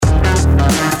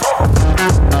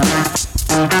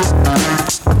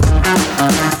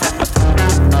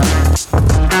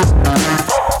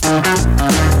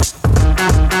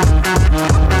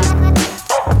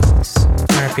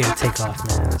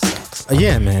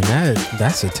man,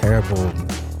 that's a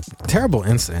terrible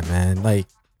incident, man. Like,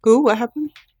 Who? What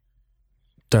happened?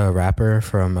 the rapper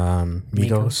from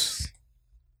Migos.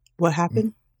 What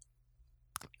happened?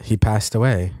 He passed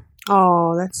away.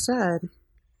 Oh, that's sad.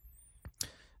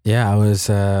 Yeah, I was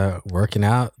working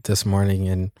out this morning,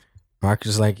 and Mark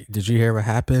was like, "Did you hear what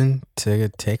happened to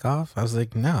Takeoff?" I was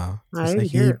like, "No." I He's didn't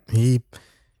like, hear.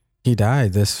 he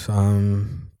died this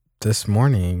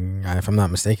morning, if I'm not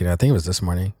mistaken. I think it was this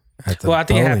morning. Well, I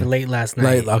think it happened late last night.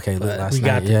 Late last night. We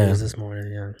got the yeah. news this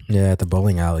morning. Yeah, Yeah, at the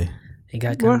bowling alley. he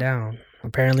got gunned down.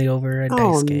 Apparently over a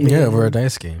dice game. Yeah, over a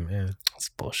dice game. Yeah, That's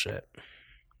bullshit.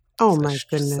 Oh my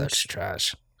goodness. Such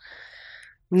trash.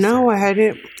 No, I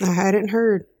hadn't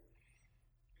heard.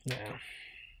 Yeah.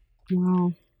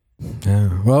 Wow.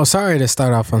 yeah. Well, sorry to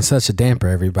start off on such a damper,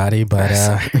 everybody, but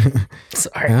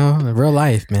Sorry. you know, real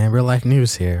life, man, real life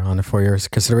news here on the For Your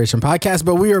Consideration podcast.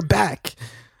 But we are back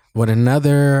with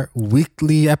another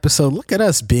weekly episode. Look at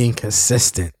us being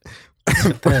consistent.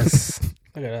 Look at us.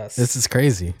 This is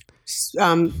crazy.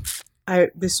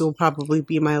 This will probably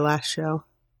be my last show.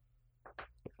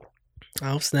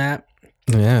 Oh, snap.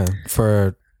 Yeah,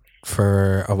 for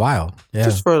a while. Yeah,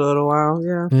 Just for a little while,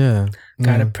 yeah. yeah.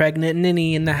 Got a pregnant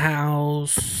ninny in the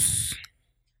house.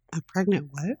 A pregnant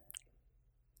what?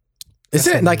 Is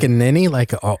it like a ninny,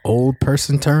 like an old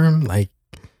person term? Like,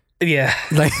 Yeah.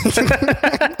 like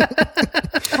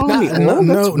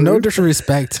no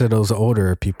disrespect to those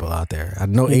older people out there.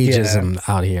 No ageism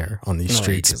out here on these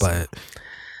streets, but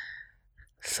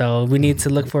so we need to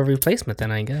look for a replacement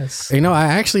then, I guess. you know, I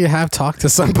actually have talked to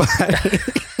somebody.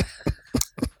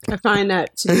 I find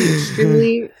that to be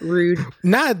extremely rude.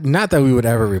 Not that we would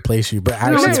ever replace you, but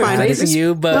actually, it's fine. Replacing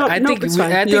you, but I think it's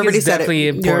fine. You already said it.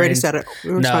 important. You already said it.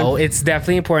 It's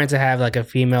definitely important to have like a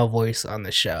female voice on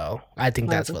the show. I think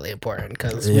that's really important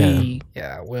because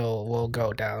we'll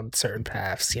go down certain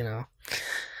paths, you know.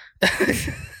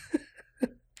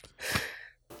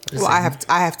 Well, I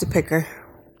have to pick her.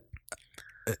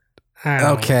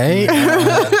 Okay,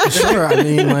 sure. I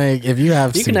mean, like, if you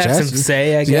have you can suggestions, have some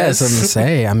say, I guess. Yeah, something to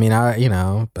say. I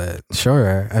mean, but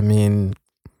sure. I mean,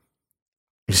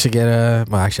 you should get a.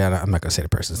 Well, actually, I'm not gonna say the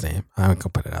person's name. I'm not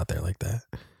gonna put it out there like that.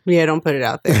 Yeah, don't put it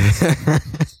out there.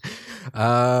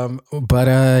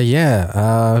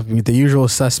 The usual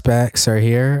suspects are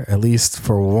here, at least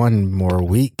for one more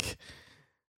week.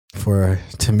 For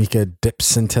Tamika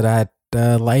dips into that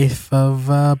life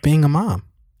of being a mom.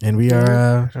 And we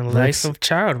are a life of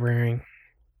child rearing.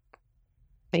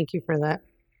 Thank you for that.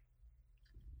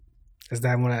 Is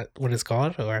that what it's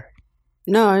called, or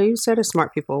no? You said a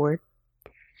smart people word.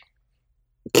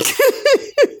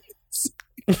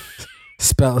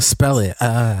 Spell it.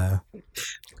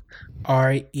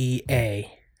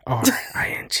 REARING.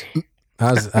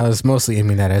 I was mostly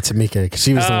aiming that at Tamika because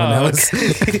she was the one that was.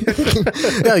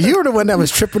 No, you were the one that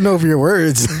was tripping over your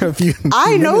words.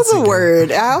 I know the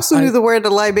word. I also knew the word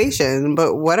libation,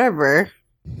 but whatever.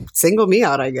 Single me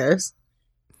out, I guess.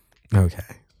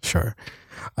 Okay, sure.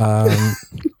 Yeah,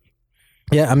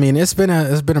 I mean it's been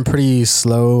a pretty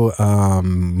slow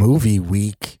movie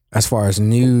week as far as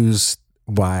news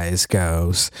wise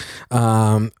goes.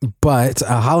 But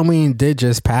Halloween did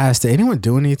just pass. Did anyone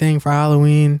do anything for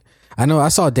Halloween? I know I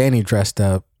saw Danny dressed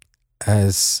up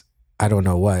as I don't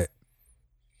know what.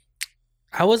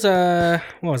 I was what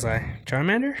was I?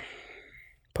 Charmander?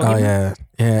 Pokemon? Oh yeah.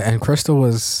 And Crystal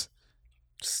was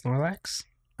Snorlax.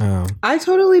 Oh, I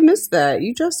totally missed that.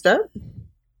 You dressed up?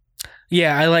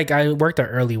 Yeah, I worked an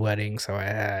early wedding, so I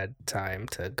had time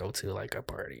to go to like a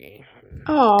party.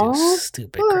 Oh,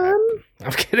 stupid crap!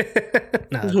 I'm kidding.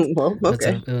 No, well,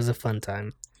 okay. It was a fun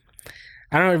time.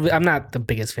 I'm not the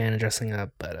biggest fan of dressing up,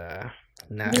 but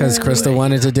because Crystal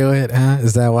wanted to do it, huh?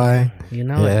 Is that why? You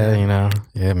know,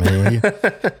 yeah, man.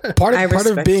 Part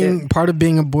of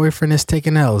being a boyfriend is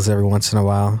taking L's every once in a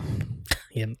while.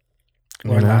 Yeah,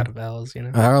 or a lot of L's, you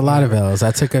know. Or a lot of L's.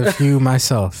 I took a few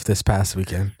myself this past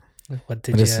weekend. What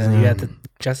did you? You had to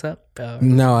dress up?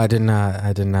 No, I did not.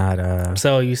 I did not.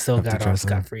 So you still got off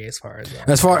scot free as far as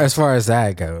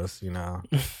that goes, you know.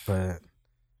 But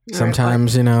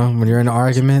sometimes, you know, when you're in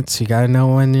arguments, you gotta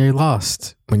know when you're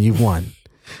lost, when you've won.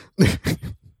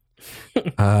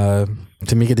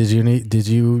 Tamika, did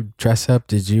you dress up?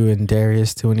 Did you and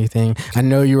Darius do anything? I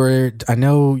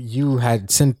know you had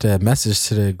sent a message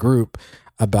to the group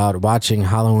about watching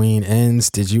Halloween Ends.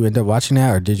 Did you end up watching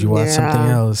that, or did you watch something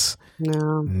else?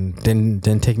 No.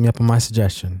 Didn't take me up on my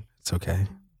suggestion. It's okay.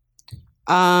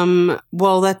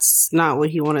 Well, that's not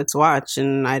what he wanted to watch,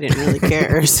 and I didn't really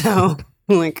care. So,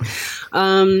 no,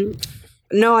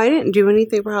 I didn't do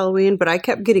anything for Halloween, but I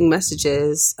kept getting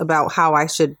messages about how I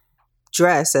should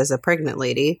dress as a pregnant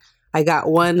lady. I got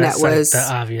one That's that was the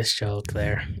obvious joke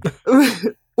there.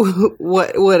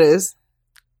 What is?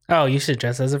 Oh, you should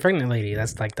dress as a pregnant lady.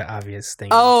 That's like the obvious thing.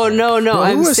 Oh, no. Well,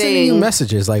 I'm who was sending you saying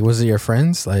messages? Like, was it your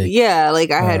friends? Like, yeah, like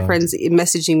I had friends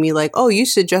messaging me like, "Oh, you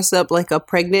should dress up like a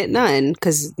pregnant nun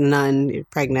because nun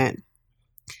pregnant."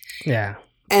 Yeah.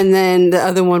 And then the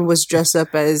other one was dress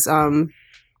up as the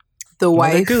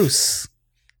wife. Mother Goose.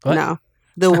 What? No,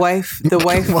 the wife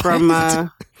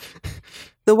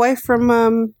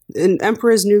from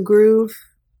Emperor's New Groove,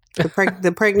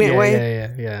 the pregnant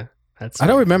wife. Yeah. I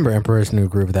don't remember Emperor's New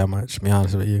Groove that much. To be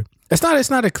honest with you, it's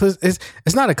not a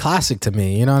classic to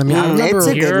me. You know what I mean? I remember It's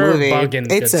a good movie.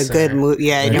 Bugging, it's a good movie.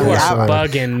 Yeah, you are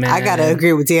bugging, man. I gotta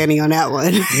agree with Danny on that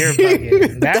one. You're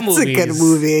bugging. That's a good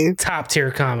movie. Top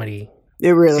tier comedy.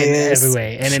 It really in is every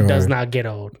way, and it does not get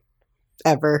old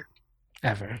ever.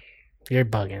 You're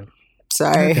bugging.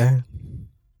 Sorry. Okay.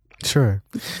 Sure.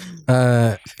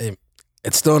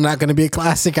 It's still not going to be a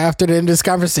classic after the end of this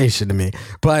conversation to me,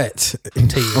 but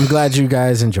I'm glad you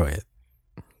guys enjoy it.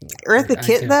 Eartha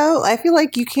Kitt, though, I feel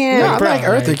like you can't. Yeah, I like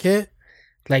Eartha Kitt.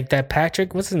 Like that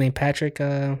Patrick, what's his name? Patrick?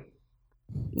 No,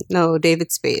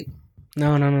 David Spade.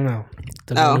 No.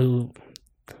 The one who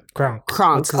Kronk.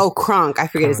 Kronk. I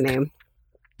forget his name.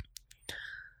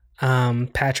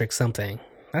 Patrick something.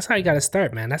 That's how you got to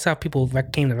start, man. That's how people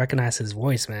came to recognize his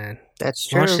voice, man. That's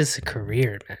true. Launched his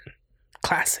career, man.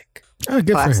 Classic. Oh,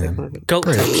 good Classic for him. movie. Goat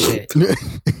type shit.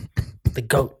 The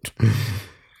goat.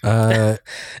 Anyway. All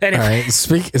right.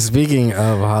 Speaking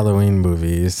of Halloween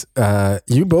movies,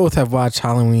 you both have watched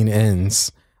Halloween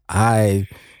Ends. I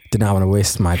did not want to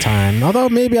waste my time, although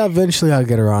maybe eventually I'll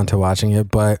get around to watching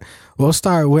it. But we'll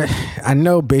start with, I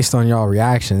know based on y'all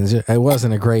reactions, it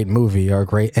wasn't a great movie or a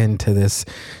great end to this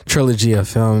trilogy of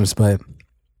films. But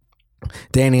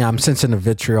Danny, I'm sensing the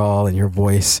vitriol in your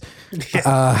voice.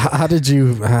 How did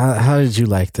you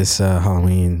like this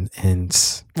Halloween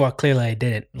Ends? Well, clearly I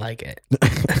didn't like it.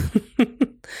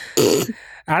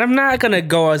 I'm not gonna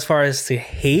go as far as to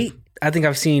hate. I think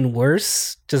I've seen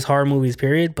worse, just horror movies,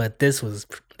 period. But this was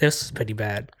pretty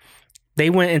bad. They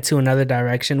went into another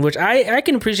direction, which I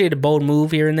can appreciate a bold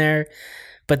move here and there,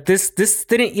 but this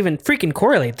didn't even freaking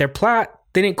correlate. Their plot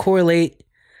didn't correlate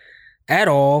at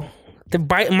all.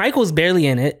 Michael's barely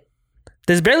in it.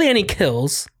 There's barely any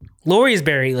kills. Laurie's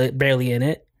barely in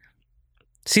it.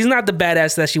 She's not the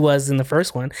badass that she was in the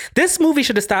first one. This movie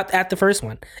should have stopped at the first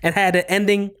one and had an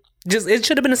ending. It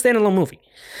should have been a standalone movie,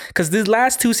 because these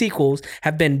last two sequels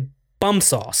have been bum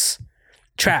sauce,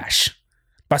 trash,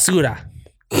 basura,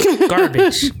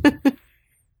 garbage,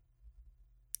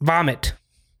 vomit.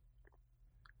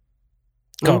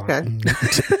 Go okay.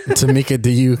 Tamika,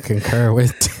 do you concur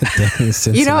with Danny's?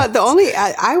 You know what?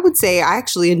 I would say I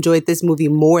actually enjoyed this movie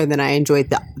more than I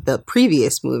enjoyed the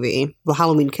previous movie, The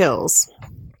Halloween Kills.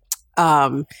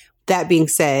 That being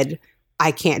said,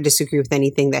 I can't disagree with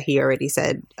anything that he already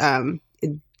said.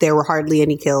 There were hardly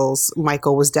any kills.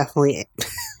 Michael was definitely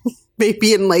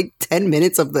maybe in like 10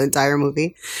 minutes of the entire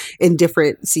movie in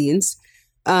different scenes.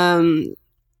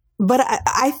 But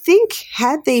I think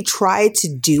had they tried to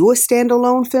do a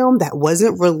standalone film that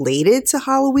wasn't related to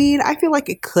Halloween, I feel like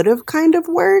it could have kind of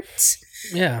worked.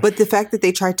 Yeah. But the fact that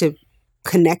they tried to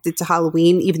connect it to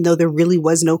Halloween, even though there really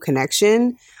was no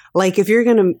connection, like if you're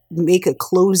going to make a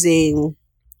closing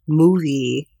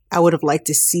movie, I would have liked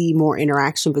to see more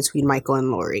interaction between Michael and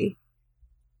Laurie.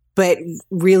 But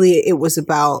really, it was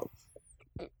about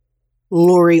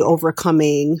Laurie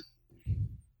overcoming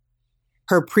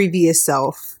her previous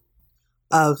self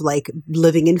of like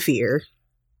living in fear,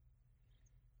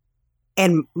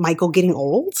 and Michael getting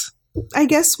old, I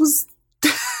guess, was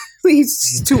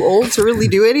he's too old to really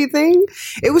do anything.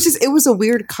 It was a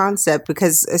weird concept,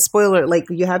 because a spoiler, like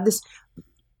you have this.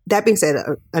 That being said,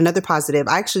 another positive,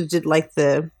 I actually did like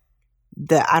the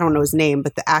I don't know his name,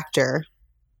 but the actor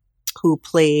who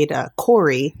played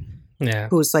Corey,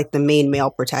 who's like the main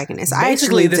male protagonist.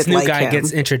 Basically, this new guy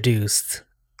gets introduced,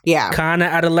 kind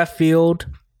of out of left field.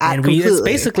 And it's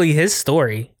basically his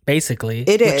story, which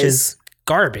is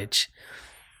garbage.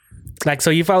 Like, so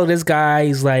you follow this guy,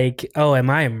 he's like, oh, am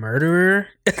I a murderer?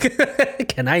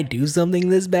 Can I do something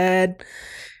this bad?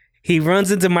 He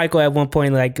runs into Michael at one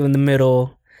point, like in the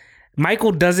middle.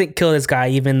 Michael doesn't kill this guy,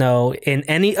 even though in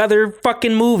any other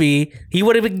fucking movie, he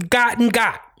would have gotten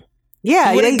got.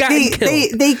 Yeah, they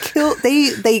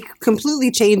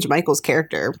completely changed Michael's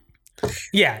character.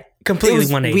 Yeah. Completely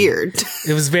 180. Weird.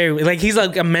 It was very like he's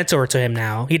like a mentor to him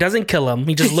now. He doesn't kill him.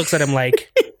 He just looks at him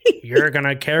like, "You're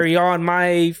gonna carry on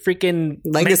my freaking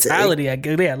legacy." Mentality.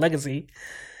 Legacy.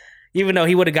 Even though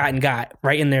he would have got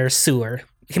right in their sewer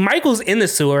Michael's in the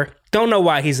sewer. Don't know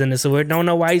why he's in the sewer. Don't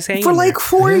know why he's hanging for like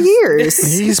 4 years.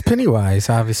 He's Pennywise,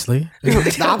 obviously.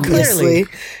 Obviously,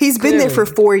 he's been there for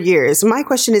 4 years. My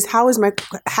question is, how is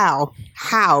how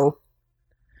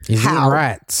He's eating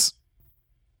rats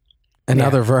and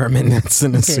other vermin that's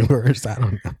in the sewers. I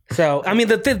don't know. So, I mean,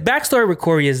 the backstory with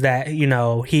Corey is that, you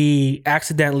know, he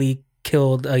accidentally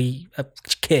killed a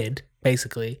kid,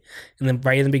 basically, and then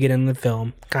right in the beginning of the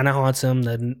film, kind of haunts him.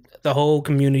 The whole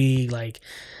community, like,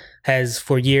 has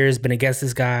for years been against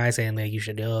this guy, saying that you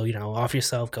should go, you know, off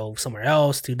yourself, go somewhere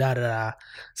else, do da-da-da.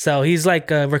 So he's like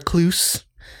a recluse.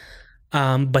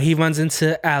 But he runs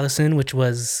into Allison, which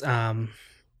was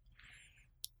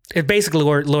it's basically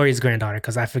Laurie's granddaughter,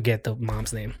 because I forget the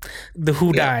mom's name,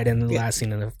 who died in the last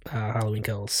scene of the Halloween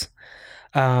Kills.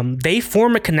 They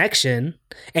form a connection,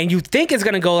 and you think it's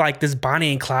gonna go like this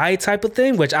Bonnie and Clyde type of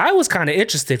thing, which I was kind of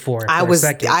interested for. I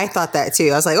thought that too.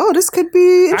 I was like, oh, this could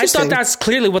be interesting. I thought that's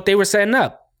clearly what they were setting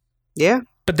up. Yeah,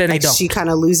 but then they don't. She kind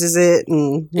of loses it,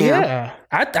 and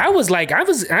I was like, I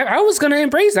was gonna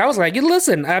embrace it. I was like,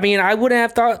 listen, I mean, I wouldn't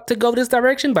have thought to go this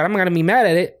direction, but I'm gonna be mad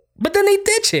at it. But then they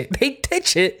ditch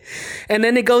it, and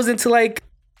then it goes into like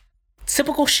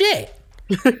typical shit,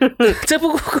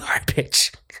 typical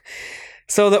garbage.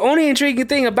 So the only intriguing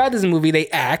thing about this movie, they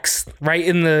axe right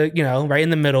in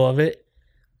the middle of it.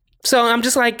 So I'm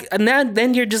just like, and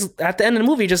then you're just at the end of the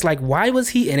movie, just like, why was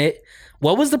he in it?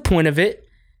 What was the point of it?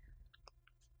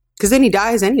 Because then he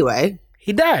dies anyway.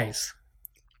 He dies,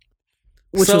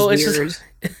 which was weird.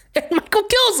 And Michael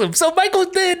kills him. So Michael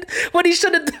did what he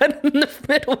should have done in the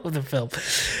middle of the film.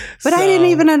 But I didn't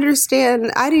even understand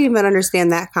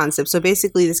that concept. So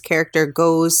basically this character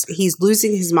he's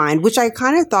losing his mind, which I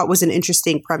kind of thought was an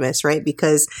interesting premise, right?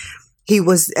 Because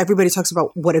everybody talks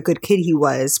about what a good kid he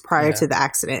was prior to the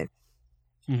accident.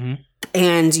 Mm-hmm.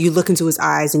 And you look into his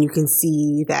eyes and you can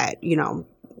see that, you know,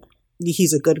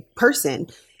 he's a good person.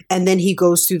 And then he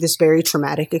goes through this very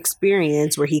traumatic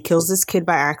experience where he kills this kid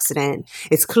by accident.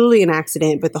 It's clearly an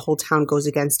accident, but the whole town goes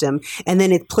against him. And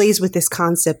then it plays with this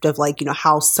concept of like, you know,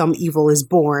 how some evil is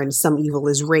born, some evil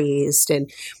is raised. And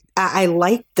I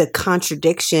like the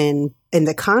contradiction and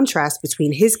the contrast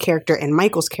between his character and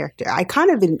Michael's character. I kind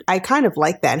of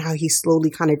like that, and how he slowly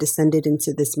kind of descended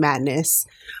into this madness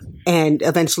and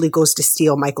eventually goes to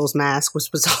steal Michael's mask, which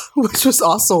was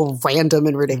also random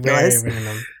and ridiculous. Very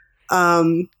random.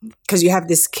 Because you have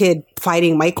this kid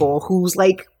fighting Michael, who's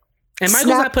like, and Michael's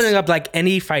not putting up like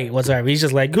any fight whatsoever. He's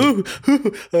just like, I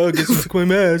guess you took my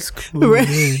mask. Right.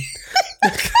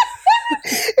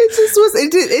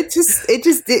 It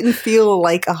just didn't feel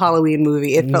like a Halloween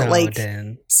movie. It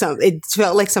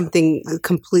felt like something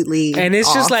completely. And it's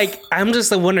off. just like, I'm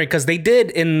just wondering, because they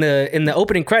did in the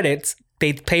opening credits,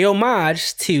 they pay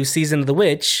homage to Season of the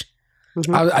Witch.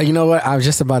 Mm-hmm. You know what? I was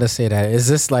just about to say that. Is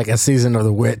this like a Season of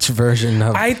the Witch version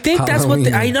of I think Halloween?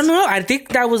 That's what I don't know. I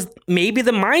think that was maybe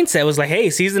the mindset. It was like, hey,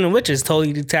 Season of the Witch is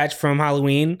totally detached from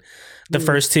Halloween, the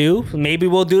first two. Maybe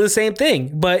we'll do the same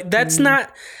thing. But that's not,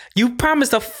 you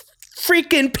promised a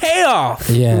freaking payoff.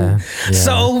 Yeah.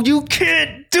 So you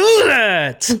can't do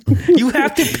that. You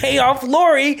have to pay off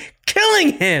Laurie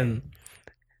killing him.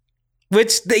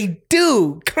 Which they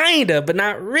do, kind of, but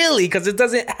not really, because it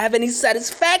doesn't have any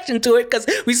satisfaction to it, because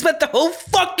we spent the whole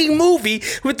fucking movie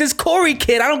with this Corey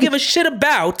kid I don't give a shit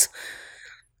about.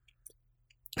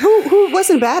 Who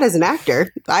wasn't bad as an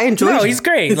actor. I enjoyed him. No, he's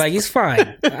great. Like, he's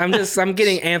fine. I'm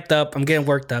getting amped up. I'm getting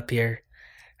worked up here.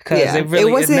 Because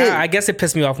I guess it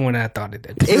pissed me off more than I thought it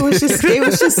did. It was just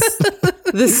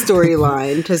the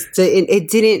storyline. It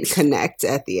didn't connect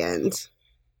at the end.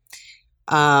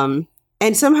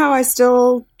 And somehow I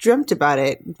still dreamt about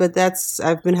it, but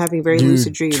I've been having very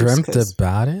lucid dreams. Dreamt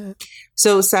about it?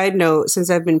 So, side note,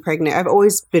 since I've been pregnant, I've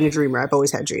always been a dreamer. I've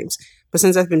always had dreams. But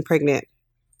since I've been pregnant,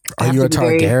 are you a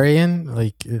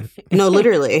Targaryen? No,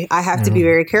 literally. I have to be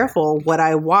very careful what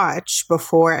I watch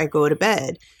before I go to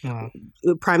bed.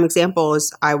 Prime example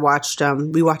is we watched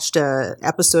a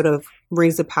episode of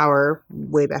Rings of Power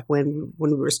way back when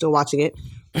we were still watching it.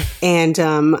 And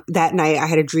that night I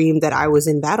had a dream that I was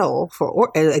in battle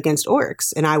against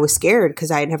orcs, and I was scared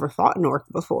because I had never fought an orc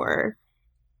before.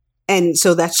 And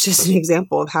so that's just an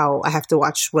example of how I have to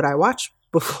watch what I watch.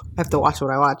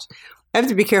 I have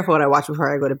to be careful what I watch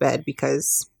before I go to bed,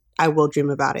 because I will dream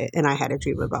about it. And I had a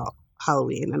dream about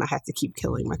Halloween, and I had to keep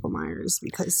killing Michael Myers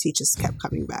because he just kept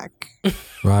coming back.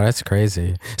 Wow, that's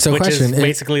crazy. So, which is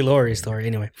basically Laurie's story,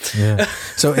 anyway. Yeah.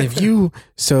 So if you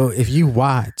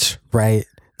watch, right,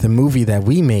 the movie that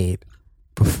we made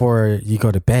before you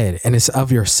go to bed, and it's of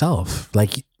yourself,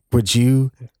 like, would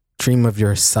you dream of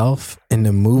yourself in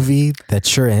the movie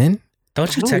that you're in?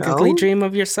 Don't you I don't technically know. dream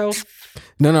of yourself?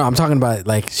 No, I'm talking about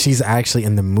like she's actually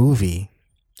in the movie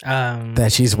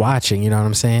that she's watching. You know what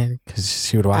I'm saying? Because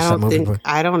she would watch that movie.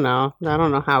 I don't know. I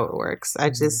don't know how it works. I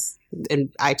just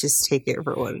take it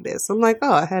for what it is. I'm like,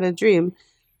 oh, I had a dream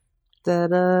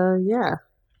that yeah.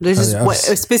 There's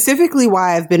just specifically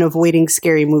why I've been avoiding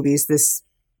scary movies this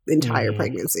entire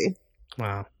pregnancy.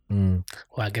 Wow. Well,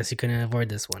 I guess you couldn't avoid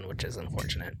this one, which is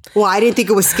unfortunate. Well, I didn't think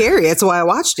it was scary. That's why I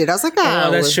watched it. I was like,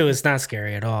 oh, that's true. It's not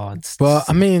scary at all. Well,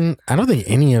 I mean, I don't think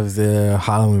any of the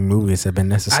Halloween movies have been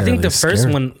necessarily I think the scary. first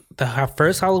one, the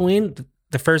first Halloween,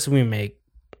 the first remake,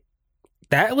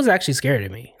 that was actually scary to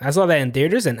me. I saw that in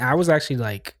theaters, and I was actually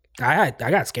like, I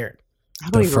got scared.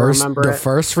 I don't even remember the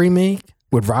first remake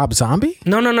with Rob Zombie?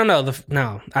 No.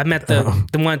 I meant the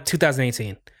one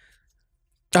 2018.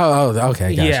 Oh,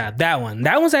 okay. Gotcha. Yeah, that one.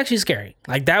 That one's actually scary.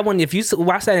 Like that one, if you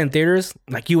watch that in theaters,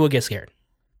 like you will get scared.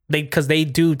 Because they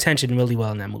do tension really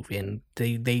well in that movie, and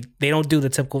they don't do the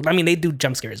typical. I mean, they do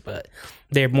jump scares, but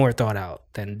they're more thought out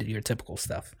than your typical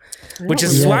stuff. Which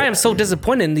is why I'm so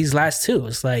disappointed in these last two.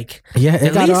 It's like,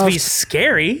 at least be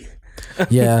scary.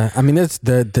 Yeah, I mean, it's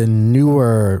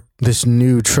this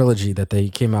new trilogy that they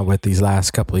came out with these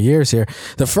last couple of years here.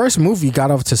 The first movie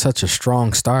got off to such a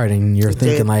strong start, and you're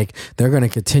thinking like they're going to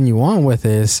continue on with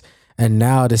this. And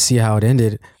now to see how it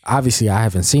ended, obviously I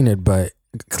haven't seen it, but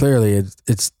clearly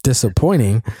it's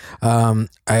disappointing.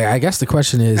 I guess the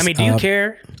question is, I mean, do you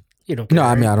care? You don't care. No,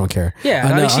 I mean, I don't care. Yeah,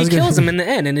 I mean, she kills him in the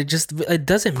end, and it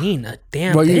doesn't mean a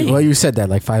damn thing. You said that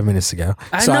like 5 minutes ago.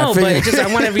 I know, but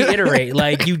I want to reiterate.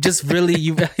 Like, I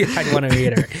want to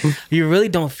reiterate. You really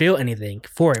don't feel anything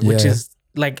for it, which is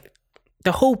like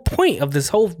the whole point of this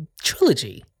whole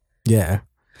trilogy. Yeah.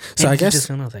 So and I guess. Just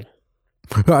feel nothing.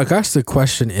 Well, I guess the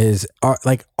question is,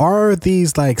 are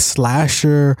these like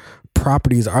slasher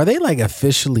properties, are they like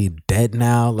officially dead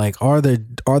now? Like are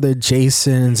the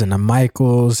Jasons and the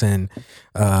Michaels and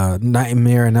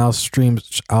Nightmare on Elm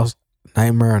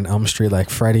Street, like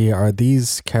Freddy, are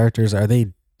these characters, are they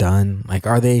done? Like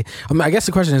are they, I mean, I guess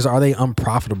the question is, are they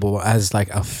unprofitable as like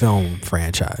a film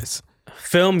franchise?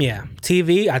 Film, yeah.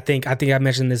 TV, I think I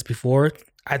mentioned this before.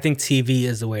 I think TV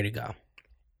is the way to go.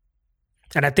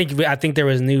 And I think there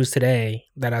was news today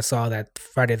that I saw that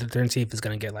Friday the 13th is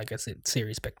going to get like a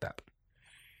series picked up.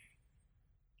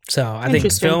 So I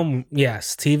think film,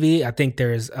 yes. TV, I think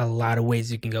there's a lot of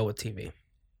ways you can go with TV.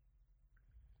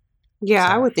 Yeah,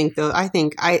 so. I would think though. I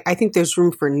think there's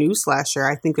room for new slasher.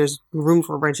 I think there's room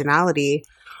for originality,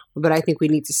 but I think we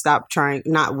need to stop trying.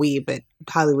 Not we, but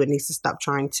Hollywood needs to stop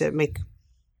trying to make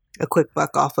a quick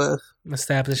buck off of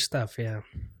established stuff. Yeah.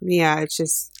 Yeah, it's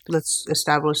just let's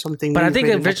establish something. But I think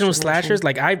original slashers,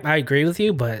 like I agree with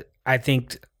you, but I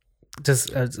think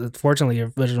just unfortunately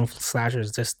original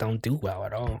slashers just don't do well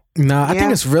at all. No, I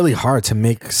think it's really hard to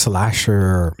make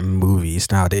slasher movies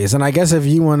nowadays. And I guess if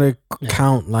you want to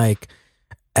count like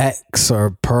X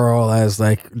or Pearl as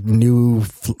like new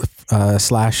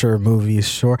slasher movies,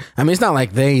 sure. I mean, it's not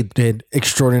like they did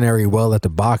extraordinarily well at the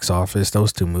box office,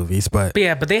 those two movies, but they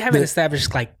haven't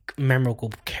established like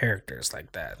memorable characters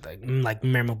like that, like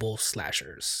memorable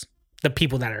slashers. The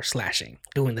people that are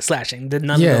doing the slashing, they're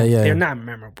not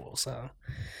memorable. So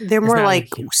they're more like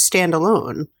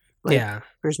standalone. Like,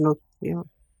 there's no,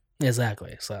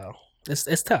 exactly. So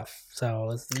it's tough.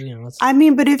 So I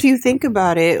mean, but if you think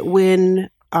about it,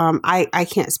 when I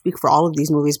can't speak for all of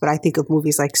these movies, but I think of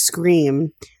movies like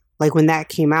Scream, like when that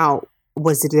came out,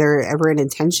 was there ever an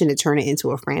intention to turn it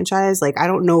into a franchise? Like, I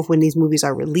don't know if when these movies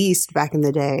are released back in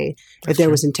the day, if there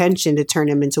was intention to turn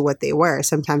them into what they were.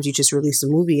 Sometimes you just release a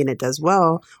movie and it does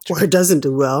well, or it doesn't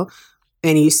do well.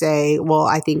 And you say, well,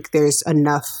 I think there's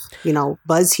enough,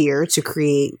 buzz here to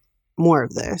create more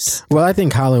of this. Well, I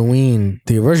think Halloween,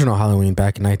 the original Halloween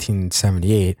back in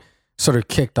 1978, sort of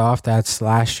kicked off that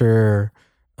slasher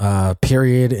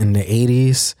period in the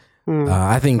 80s.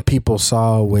 I think people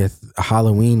saw with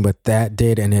Halloween what that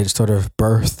did, and it sort of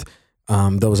birthed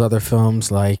those other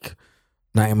films like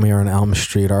Nightmare on Elm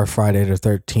Street or Friday the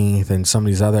 13th and some of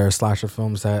these other slasher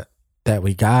films that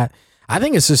we got. I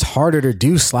think it's just harder to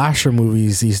do slasher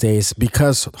movies these days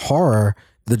because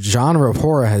the genre of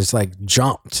horror has like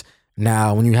jumped.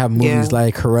 Now, when you have movies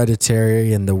like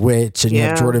Hereditary and The Witch, and you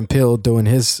have Jordan Peele doing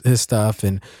his stuff,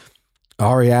 and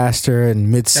Ari Aster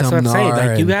and Midsommar. That's what I'm saying.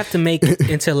 Like, you have to make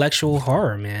intellectual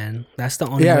horror, man. That's the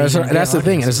only way. Yeah, that's the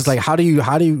thing. And it's just like, how do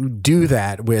you do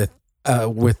that with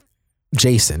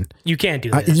Jason? You can't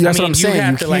do that. That's what I'm saying. You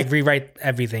have to like rewrite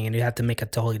everything, and you have to make a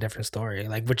totally different story.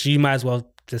 Like, which you might as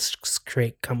well just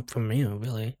come from you,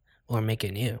 really, or make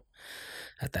it new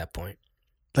at that point.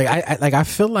 Like I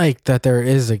feel like that there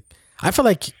is I feel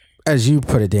like as you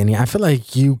put it, Danny, I feel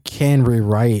like you can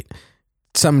rewrite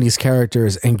some of these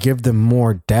characters and give them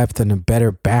more depth and a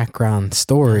better background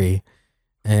story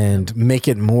and make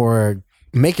it more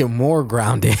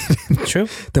grounded True.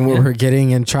 than what we're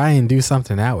getting, and try and do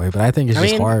something that way. But I think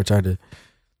it's hard trying to.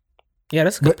 Yeah,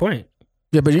 that's a good point.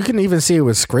 Yeah, but you can even see it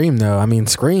with Scream, though. I mean,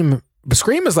 Scream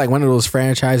is like one of those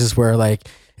franchises where like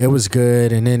it was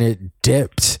good and then it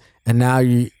dipped. And now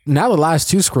the last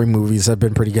two Scream movies have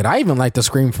been pretty good. I even like the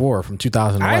Scream 4 from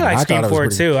 2011. I like Scream 4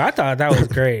 too. I thought that was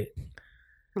great.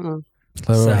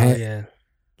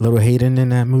 Little Hayden in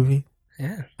that movie.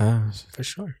 Yeah, for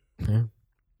sure.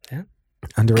 Yeah,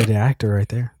 underrated actor right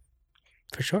there.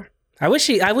 For sure. I wish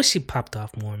she popped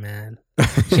off more, man.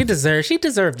 She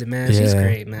deserved it, man. She's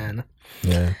great, man.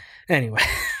 Yeah. Anyway.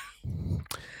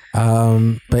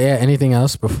 But yeah, anything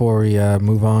else before we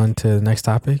move on to the next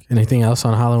topic? Anything else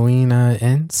on Halloween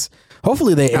ends?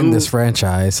 Hopefully they end this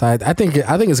franchise. I think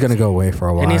it's gonna go away for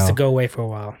a while. It needs to go away for a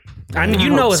while. I mean,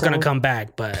 it's gonna come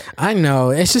back, but I know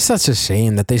it's just such a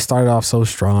shame that they started off so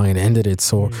strong and ended it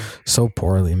so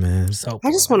poorly, man.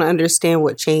 I just want to understand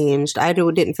what changed. I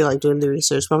didn't feel like doing the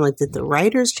research, but I'm like, did the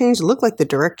writers change? It looked like the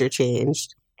director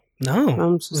changed. No, it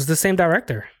was the same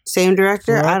director. Same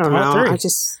director? I don't know. I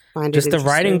just find just the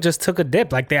writing just took a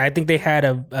dip. Like I think they had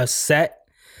a set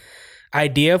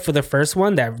idea for the first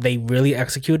one that they really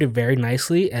executed very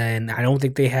nicely, and I don't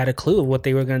think they had a clue of what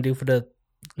they were going to do for the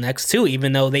next two,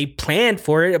 even though they planned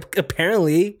for it.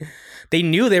 Apparently they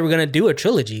knew they were going to do a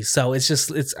trilogy, so it's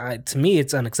to me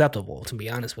it's unacceptable, to be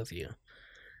honest with you.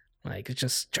 Like, it's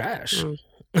just trash.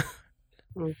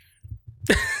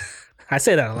 I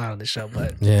say that a lot on the show,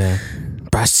 but yeah,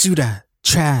 basura,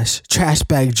 trash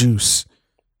bag juice,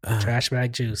 trash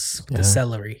bag juice, the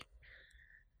celery.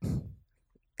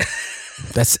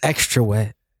 That's extra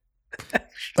wet.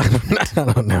 I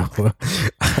don't know.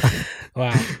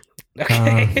 Wow.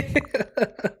 Okay.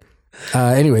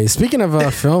 Anyway, speaking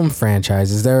of film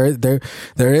franchises, there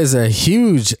is a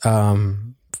huge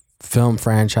film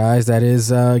franchise that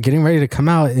is getting ready to come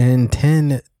out in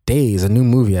 10 days. A new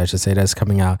movie, I should say, that's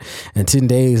coming out in 10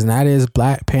 days, and that is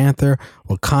Black Panther: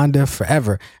 Wakanda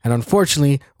Forever. And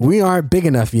unfortunately, we aren't big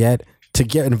enough yet to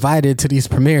get invited to these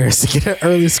premieres to get an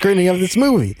early screening of this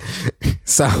movie.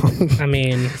 So, I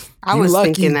mean, I was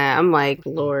thinking that. I'm like,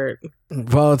 Lord.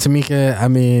 Well, Tamika, I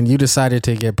mean, you decided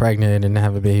to get pregnant and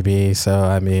have a baby. So,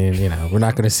 I mean, we're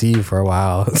not going to see you for a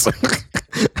while.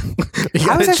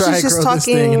 I was actually just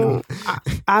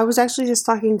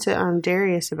talking to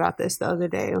Darius about this the other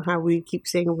day, on how we keep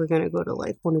saying we're going to go to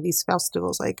like one of these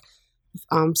festivals, like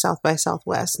South by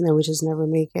Southwest, and then we just never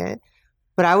make it.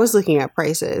 But I was looking at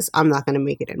prices. I'm not going to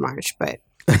make it in March, but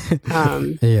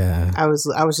yeah, I was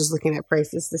just looking at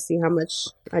prices to see how much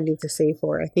I need to save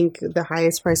for. I think the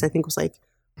highest price was like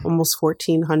almost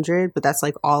 $1,400, but that's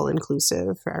like all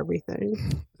inclusive for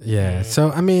everything. Yeah.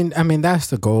 So I mean that's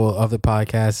the goal of the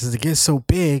podcast, is to get so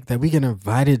big that we get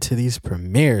invited to these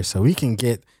premieres, so we can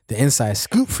get the inside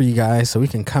scoop for you guys, so we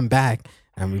can come back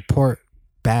and report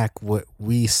back what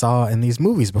we saw in these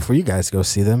movies before you guys go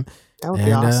see them. That would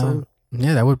be awesome.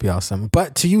 Yeah, that would be awesome.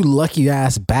 But to you lucky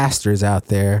ass bastards out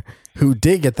there who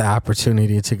did get the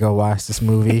opportunity to go watch this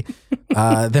movie,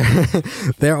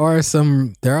 there are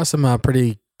some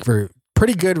pretty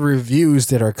good reviews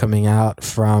that are coming out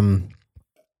from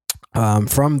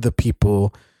the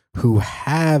people who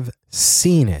have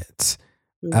seen it.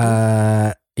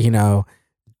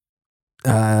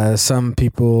 Some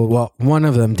people, well, one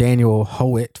of them, Daniel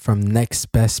Howitt from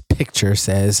Next Best Picture,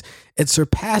 says it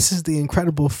surpasses the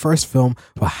incredible first film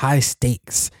with high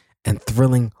stakes and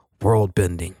thrilling world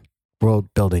building.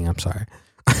 I'm sorry.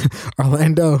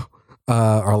 Orlando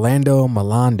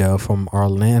Malando from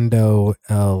Orlando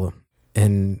El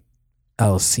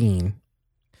Scene.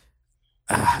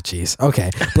 Jeez. Okay.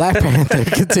 Black Panther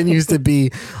continues to be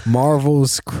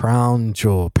Marvel's crown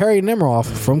jewel. Perry Nemiroff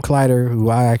from Collider, who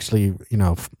I actually,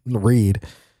 read,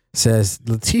 says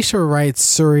Letitia Wright's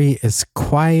Suri is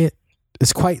quite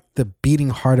the beating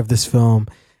heart of this film,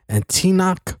 and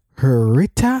Tinoch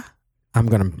Huerta, I'm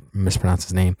gonna mispronounce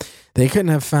his name, they couldn't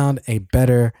have found a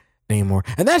better name more.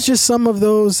 And that's just some of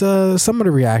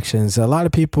the reactions. A lot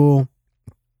of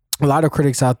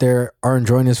critics out there are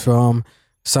enjoying this film.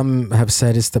 Some have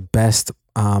said it's the best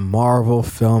Marvel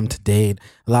film to date.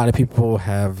 A lot of people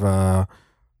have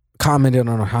commented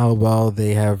on how well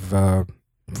they have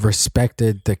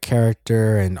respected the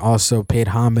character and also paid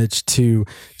homage to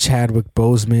Chadwick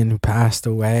Boseman, who passed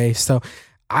away. So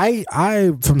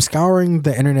I from scouring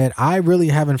the internet, I really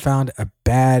haven't found a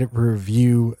bad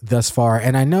review thus far.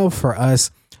 And I know for us,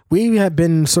 we have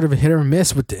been sort of hit or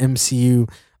miss with the MCU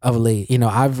of late. You know,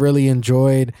 I've really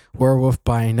enjoyed Werewolf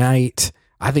by Night.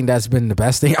 I think that's been the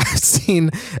best thing I've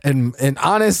seen, and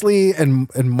honestly, and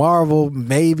Marvel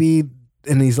maybe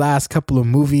in these last couple of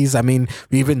movies. I mean,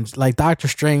 even like Doctor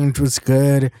Strange was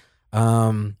good.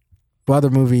 What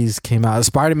other movies came out?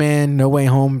 Spider-Man: No Way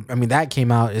Home. I mean, that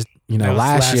came out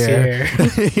last year.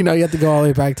 You know, you have to go all the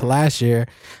way back to last year.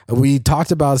 We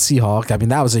talked about She-Hulk. I mean,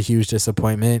 that was a huge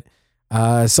disappointment.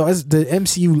 So as the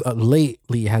MCU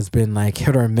lately has been like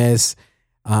hit or miss.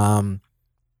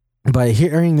 But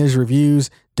hearing these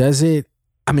reviews, does it?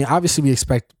 I mean, obviously we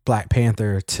expect Black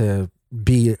Panther to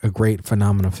be a great,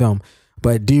 phenomenal film.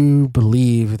 But do you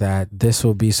believe that this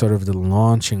will be sort of the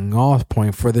launching off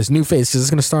point for this new phase? Because it's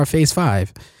going to start phase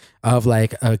 5 of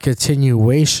like a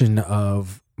continuation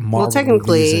of Marvel. Well,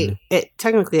 technically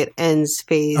it ends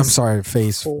phase. I'm sorry,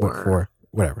 phase 4,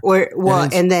 whatever.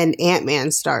 And then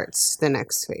Ant-Man starts the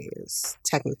next phase.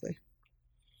 Technically,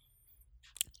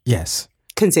 yes.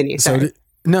 Continue. Sorry. So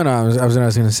no. I was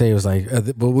going to say, it was like,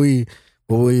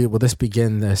 will this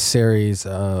begin the series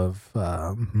of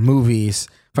movies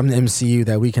from the MCU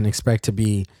that we can expect to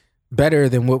be better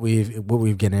than what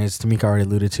we've getting? As Tamika already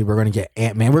alluded to, we're going to get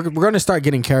Ant-Man. We're going to start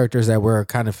getting characters that we're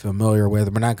kind of familiar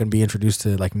with. We're not going to be introduced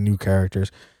to like new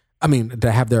characters. I mean,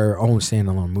 that have their own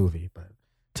standalone movie. But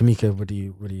Tamika, what do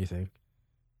you think?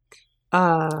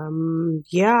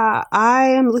 Yeah, I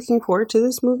am looking forward to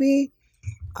this movie.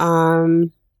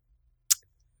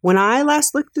 When I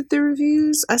last looked at the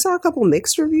reviews, I saw a couple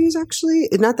mixed reviews, actually.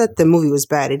 Not that the movie was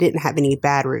bad. It didn't have any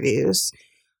bad reviews.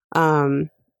 I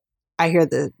hear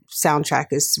the soundtrack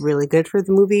is really good for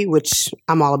the movie, which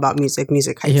I'm all about music.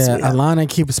 Music hypes me up. Alana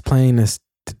keeps playing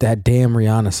that damn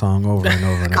Rihanna song over and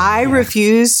over and over. I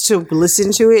refuse to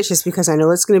listen to it just because I know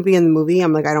it's going to be in the movie.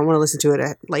 I'm like, I don't want to listen to it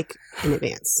in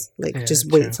advance.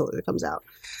 Just wait till it comes out.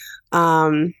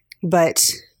 I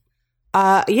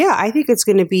think it's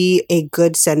going to be a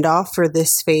good send off for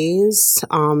this phase.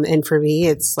 And for me,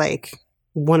 it's like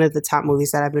one of the top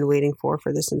movies that I've been waiting for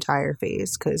this entire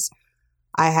phase, because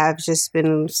I have just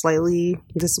been slightly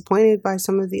disappointed by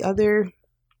some of the other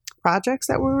projects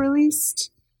that were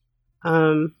released.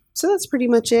 So that's pretty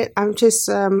much it. I'm just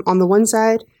on the one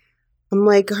side, I'm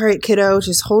like, all right, kiddo,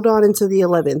 just hold on until the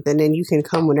 11th, and then you can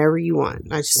come whenever you want.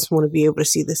 I just want to be able to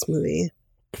see this movie.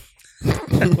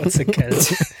 Once again,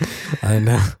 I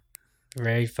know.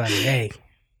 Very funny. Hey,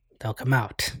 don't come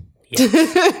out.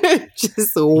 Yeah.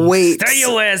 Just wait. Stay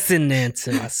your ass in there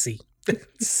until I see.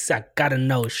 I gotta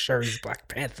know Shuri's Black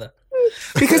Panther.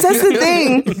 Because that's the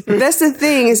thing. That's the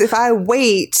thing is, if I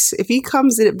wait, if he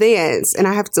comes in advance and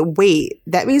I have to wait,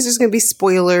 that means there's gonna be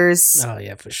spoilers. Oh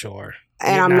yeah, for sure.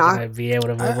 And You're I'm not gonna be able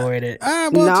to avoid it.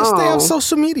 Just stay on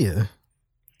social media.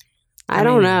 I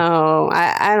don't know.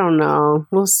 I don't know.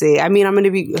 We'll see. I mean, I'm going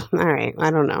to be all right. I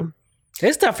don't know.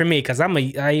 It's tough for me because I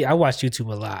watch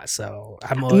YouTube a lot, so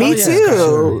I'm. Me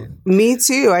too. Me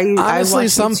too. Honestly, I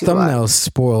some thumbnails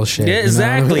spoil shit. Yeah,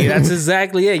 exactly. You know? That's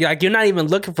exactly it. Like, you're not even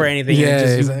looking for anything.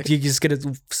 Yeah, you just get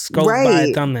to scroll by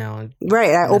a thumbnail.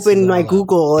 Right. I open my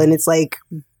Google and it's like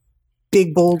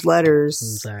big bold letters.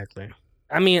 Exactly.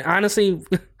 I mean, honestly,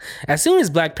 as soon as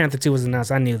Black Panther 2 was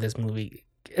announced, I knew this movie.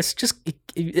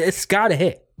 It's gotta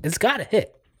hit. It's gotta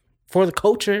hit for the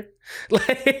culture.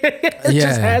 Like, it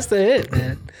just has to hit,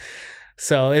 man.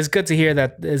 So it's good to hear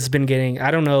that it's been getting. I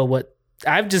don't know what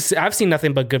I've seen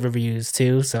nothing but good reviews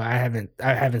too. So I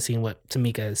haven't seen what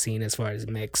Tamika has seen as far as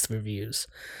mixed reviews.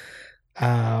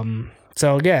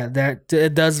 So yeah, that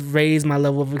it does raise my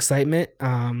level of excitement.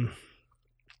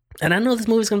 And I know this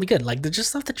movie's gonna be good. Like,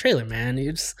 just off the trailer, man.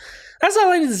 That's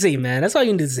all I need to see, man. That's all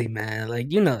you need to see, man. Like,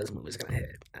 this movie's gonna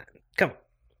hit. Come on.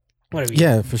 Whatever.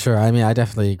 Yeah, for sure. I mean, I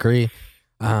definitely agree.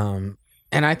 And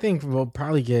I think we'll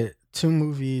probably get 2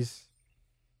 movies,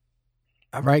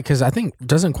 right? Because I think,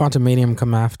 doesn't Quantamania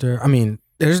come after? I mean,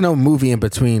 there's no movie in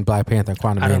between Black Panther and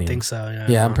Quantamania. I don't think so.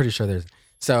 Yeah, I'm pretty sure there's.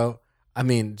 So, I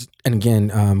mean, and again,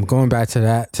 going back to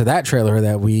that trailer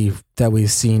that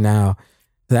we've seen now,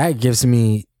 that gives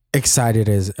me excited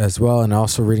as well, and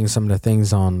also reading some of the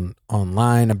things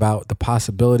online about the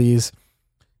possibilities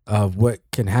of what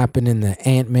can happen in the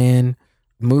Ant-Man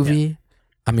movie. Yeah.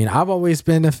 I mean, I've always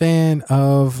been a fan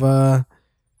of the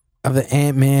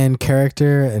Ant-Man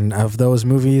character and of those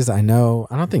movies. I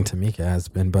don't think Tamika has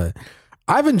been, but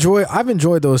I've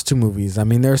enjoyed those 2 movies. I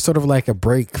mean, they're sort of like a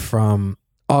break from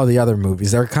all the other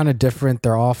movies. They're kind of different.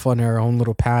 They're off on their own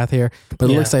little path here, but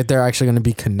it looks like they're actually going to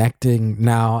be connecting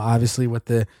now, obviously with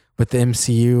the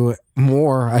MCU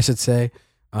more, I should say,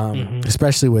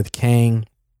 especially with Kang,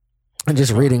 and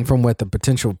just reading from what the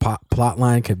potential plot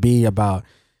line could be about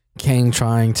Kang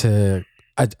trying to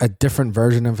a different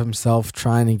version of himself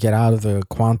trying to get out of the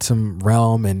quantum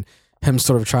realm, and him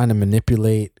sort of trying to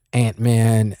manipulate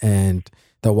Ant-Man and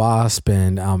the Wasp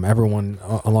and everyone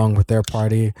along with their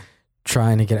party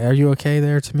trying to get. Are you okay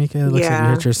there, Tamika? It looks like you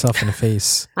hit yourself in the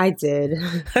face. I did.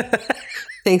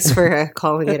 Thanks for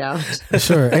calling it out.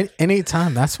 Sure,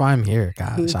 anytime. That's why I'm here.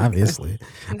 Gosh, obviously.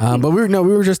 But we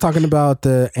were just talking about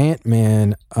the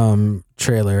Ant-Man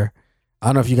trailer. I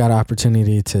don't know if you got an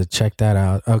opportunity to check that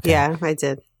out. Okay. Yeah, I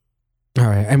did. All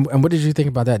right. And what did you think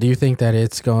about that? Do you think that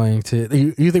it's going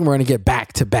to, you think we're going to get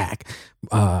back to back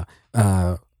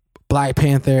Black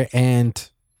Panther and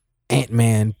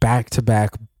Ant-Man back to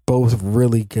back, both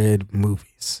really good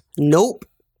movies? Nope.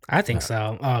 I think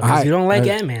so. Because you don't like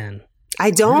Ant-Man. I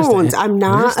don't. I'm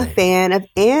not a fan of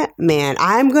Ant-Man.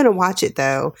 I'm going to watch it,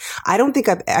 though. I don't think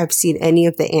I've seen any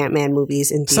of the Ant-Man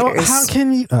movies in theaters. So how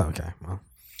can you? Oh, okay. Well.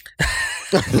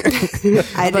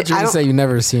 I thought you were going to say you've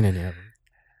never seen any of them.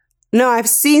 No, I've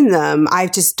seen them. I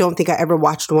just don't think I ever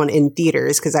watched one in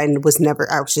theaters because I was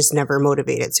just never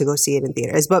motivated to go see it in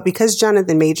theaters. But because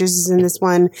Jonathan Majors is in this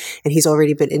one and he's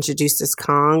already been introduced as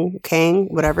Kang,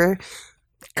 whatever,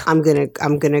 I'm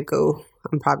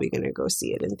probably gonna go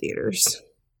see it in theaters.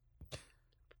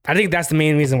 I think that's the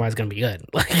main reason why it's gonna be good.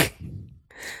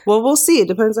 Well, we'll see. It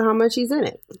depends on how much he's in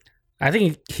it. I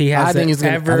think he has. I think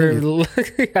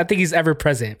he's ever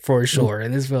present for sure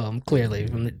in this film. Clearly,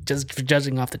 just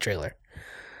judging off the trailer.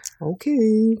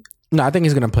 Okay. No, I think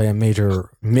he's gonna play a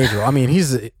major. I mean,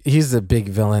 he's a big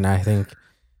villain. I think.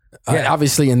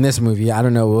 Obviously, in this movie, I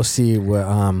don't know. We'll see what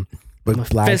with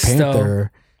Black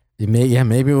Panther.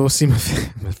 Maybe we'll see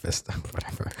Mephisto.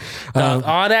 Whatever.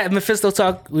 All that Mephisto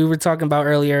talk we were talking about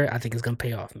earlier, I think it's gonna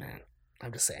pay off, man.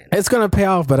 I'm just saying it's gonna pay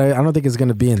off, but I don't think it's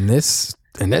gonna be in this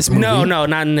movie. No,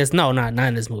 not in this. No, not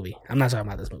in this movie. I'm not talking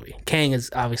about this movie. Kang is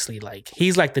obviously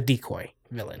he's like the decoy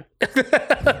villain.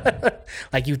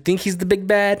 Like you think he's the big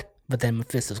bad, but then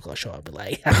Mephisto's gonna show up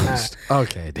and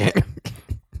okay, damn.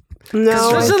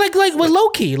 No, it's like with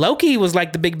Loki. Loki was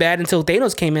like the big bad until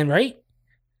Thanos came in, right?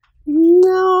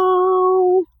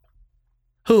 No.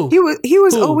 Who? He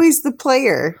was always the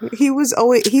player. He was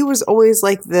always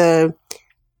like the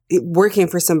working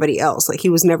for somebody else. Like he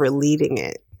was never leading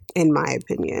it, in my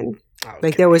opinion. Okay.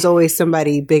 Like there was always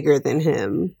somebody bigger than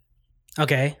him.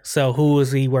 Okay, so who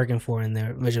was he working for in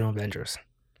the original Avengers?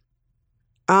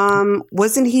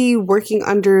 Wasn't he working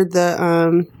under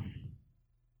the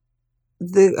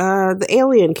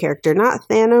alien character, not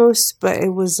Thanos, but it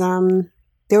was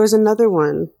there was another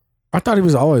one. I thought he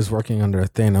was always working under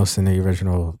Thanos in the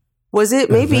original. Was it?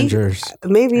 Maybe. Avengers.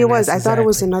 Maybe it was. I thought it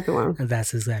was another one.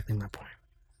 That's exactly my point.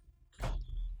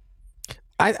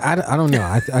 I don't know.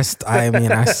 I mean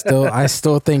I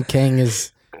still think Kang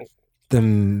is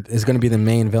going to be the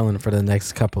main villain for the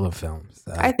next couple of films.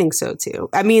 I think so too.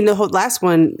 I mean the whole last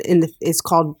one is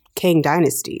called Kang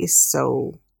Dynasty,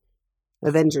 so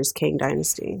Avengers Kang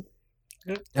Dynasty.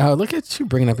 Oh, look at you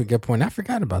bringing up a good point. I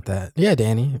forgot about that. Yeah,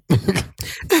 Danny.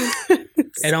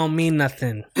 It don't mean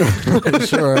nothing.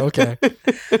 Sure. Okay.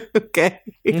 Okay.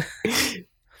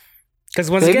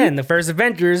 Because once again, the first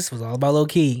Avengers was all about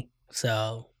low-key.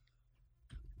 So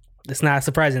it's not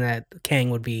surprising that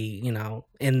Kang would be,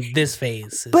 in this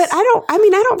phase. But I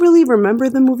don't really remember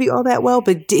the movie all that well,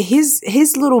 but his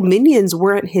little minions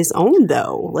weren't his own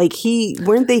though. Like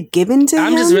weren't they given to him?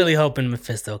 I'm just really hoping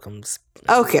Mephisto comes.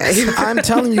 Okay. I'm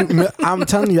telling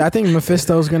you, I think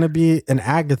Mephisto's going to be an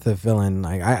Agatha villain.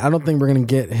 Like I don't think we're going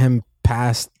to get him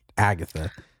past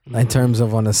Agatha in terms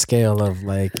of on a scale of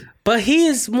like. But he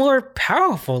is more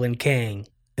powerful than Kang.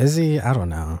 Is he? I don't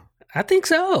know. I think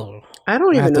so. I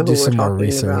don't even know who we're talking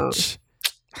research.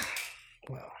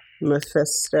 About.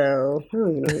 Mephisto. I don't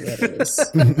even know who that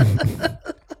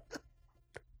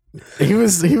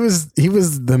is. He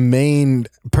was the main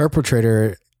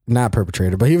not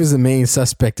perpetrator, but he was the main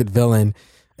suspected villain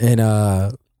in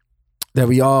that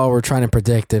we all were trying to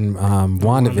predict in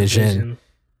WandaVision.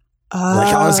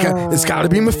 It's got to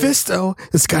be Mephisto.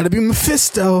 It's got to be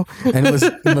Mephisto. And it was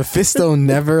Mephisto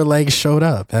never showed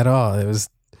up at all. It was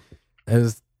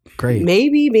great.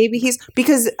 Maybe he's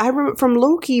because I remember from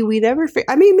Loki maybe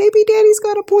Danny's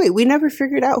got a point. We never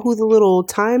figured out who the little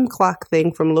time clock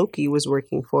thing from Loki was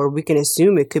working for. We can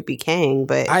assume it could be Kang,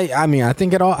 but I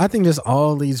think this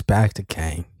all leads back to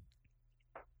Kang.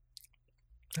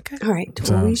 Okay. All right.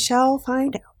 Well, we shall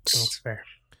find out. That's fair.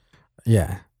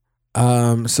 Yeah.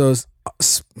 So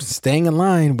staying in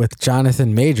line with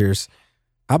Jonathan Majors,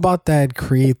 how about that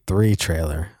Creed 3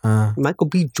 trailer? Michael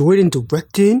B. Jordan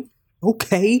directing.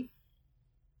 Okay.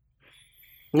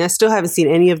 And I still haven't seen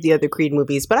any of the other Creed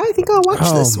movies, but I think I'll watch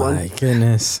this one. Oh my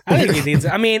goodness! I think it needs.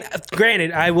 I mean,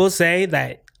 granted, I will say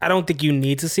that I don't think you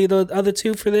need to see the other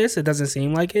two for this. It doesn't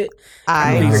seem like it.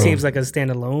 It seems like a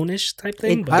standalone-ish type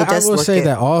thing. I will say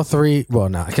that all three. Well,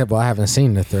 no, I haven't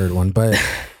seen the third one, but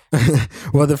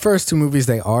well, the first two movies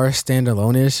they are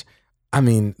standalone-ish. I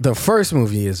mean, the first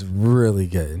movie is really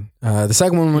good. The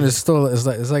second one is still it's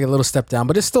like a little step down,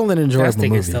 but it's still an enjoyable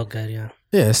movie. It's still good, yeah.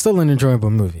 Yeah, it's still an enjoyable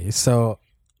movie. So,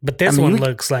 but this one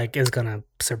looks like it's gonna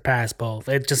surpass both.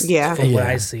 It just from what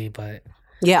I see, but.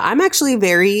 Yeah, I'm actually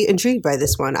very intrigued by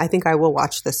this one. I think I will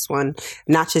watch this one,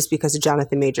 not just because of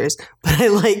Jonathan Majors, but I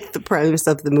like the premise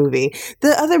of the movie. The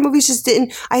other movies just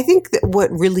didn't. I think that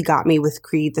what really got me with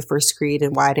Creed, the first Creed,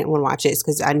 and why I didn't want to watch it is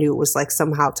because I knew it was like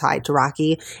somehow tied to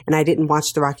Rocky, and I didn't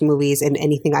watch the Rocky movies, and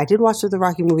anything I did watch of the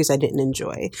Rocky movies, I didn't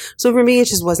enjoy. So for me, it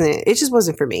just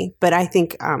wasn't for me. But I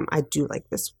think I do like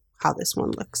how this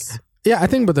one looks. Yeah, I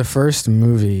think with the first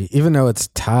movie, even though it's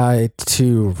tied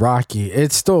to Rocky,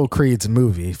 it's still Creed's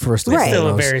movie. First, right? Still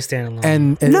a very standalone.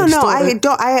 And I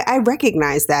don't. I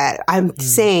recognize that. I'm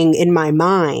saying in my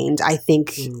mind, I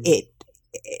think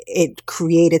it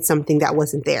created something that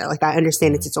wasn't there. Like I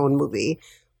understand it's its own movie,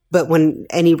 but when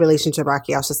any relation to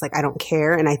Rocky, I was just like, I don't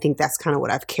care, and I think that's kind of what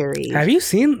I've carried. Have you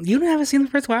seen? You haven't seen the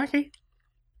first Rocky?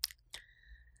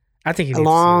 I think a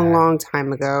long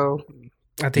time ago.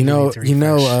 I think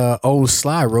old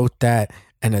Sly wrote that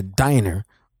in a diner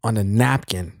on a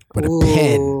napkin with a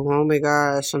pen. Oh my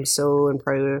gosh, I'm so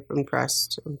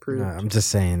impressed. Improved. I'm just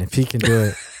saying, if he can do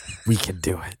it, we can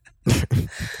do it.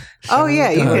 Oh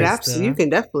yeah, you can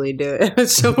definitely do it.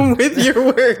 Show him with your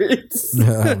words.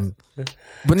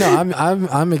 But no,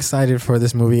 I'm excited for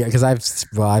this movie because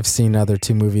I've seen other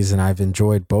two movies and I've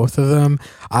enjoyed both of them.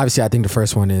 Obviously, I think the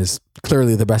first one is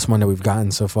clearly the best one that we've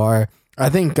gotten so far. I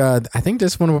think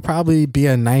this one will probably be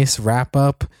a nice wrap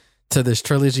up to this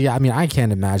trilogy. I mean, I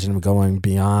can't imagine going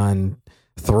beyond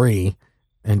 3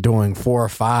 and doing 4 or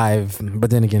 5. But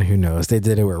then again, who knows? They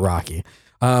did it with Rocky.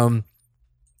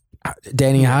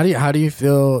 Danny, how do you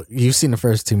feel? You've seen the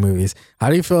first 2 movies. How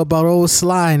do you feel about old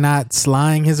Sly not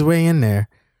slying his way in there?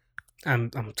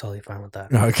 I'm totally fine with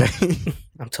that. Okay,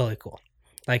 I'm totally cool.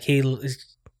 Like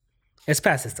it's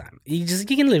past his time. You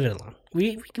can leave it alone.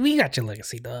 We got your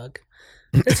legacy, dog.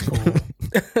 It's cool.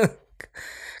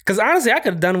 Because honestly, I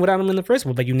could have done without him in the first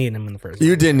one, but you needed him in the first one.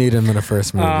 You did need him in the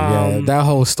first movie. Yeah, that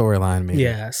whole storyline made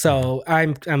Yeah, so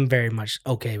I'm very much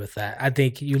okay with that. I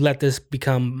think you let this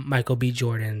become Michael B.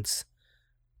 Jordan's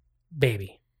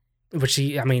baby, which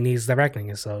he's directing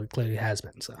it, so it clearly has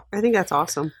been. So I think that's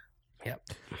awesome. Yep.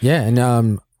 Yeah,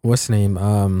 and what's the name?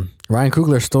 Ryan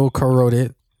Coogler still co-wrote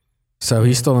it, so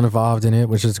he's still involved in it,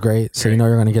 which is great. So you're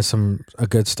going to get a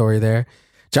good story there.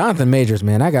 Jonathan Majors,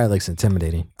 man, that guy looks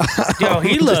intimidating.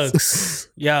 He looks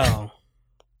really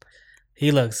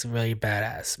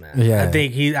badass, man. Yeah, I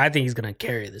think he's gonna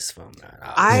carry this film,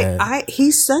 man.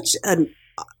 He's such an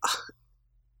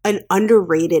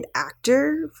underrated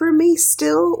actor for me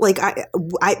still. Like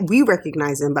we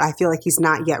recognize him, but I feel like he's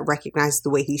not yet recognized the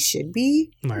way he should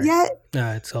be yet.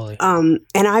 Yeah, totally. And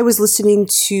I was listening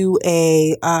to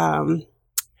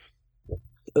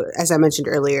as I mentioned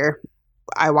earlier,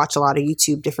 I watch a lot of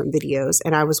YouTube different videos,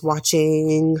 and I was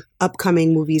watching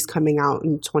upcoming movies coming out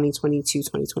in 2022,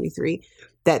 2023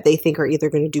 that they think are either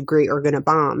going to do great or going to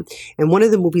bomb. And one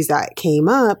of the movies that came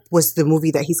up was the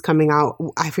movie that he's coming out.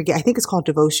 I forget. I think it's called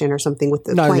Devotion or something with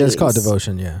the planes. Yeah, it's called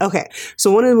Devotion. Yeah. Okay. So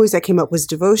one of the movies that came up was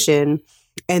Devotion,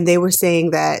 and they were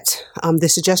saying that the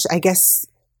suggestion, I guess,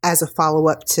 as a follow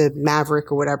up to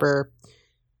Maverick or whatever,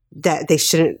 that they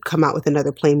shouldn't come out with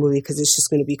another plane movie because it's just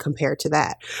going to be compared to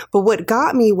that. But what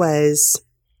got me was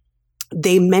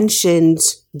they mentioned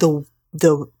the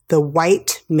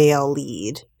white male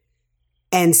lead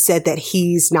and said that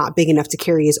he's not big enough to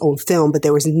carry his own film, but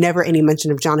there was never any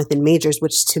mention of Jonathan Majors,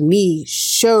 which to me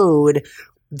showed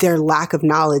their lack of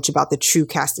knowledge about the true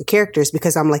cast of characters,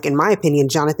 because I'm like, in my opinion,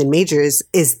 Jonathan Majors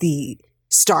is the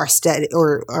star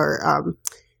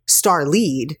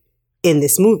lead in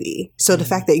this movie. So the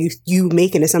fact that you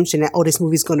make an assumption that, this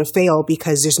movie's going to fail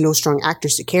because there's no strong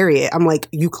actors to carry it, I'm like,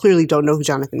 you clearly don't know who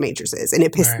Jonathan Majors is. And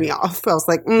it pissed me off. I was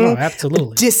like, no,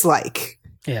 absolutely. Dislike.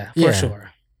 Yeah, for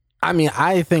sure. I mean,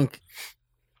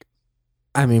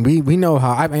 we know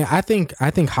how. I think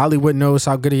Hollywood knows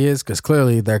how good he is because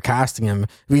clearly they're casting him.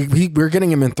 We're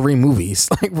getting him in 3 movies,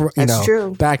 like That's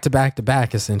true. Back to back to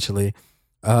back, essentially.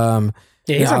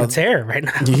 Yeah, he's on a tear right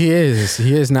now. He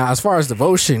is now. As far as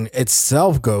Devotion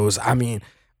itself goes, I mean,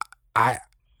 I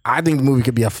think the movie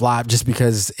could be a flop just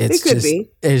because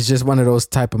it's just one of those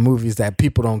type of movies that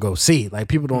people don't go see. Like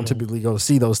people don't typically go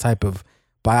see those type of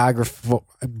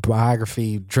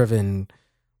biography driven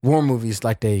war movies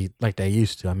like they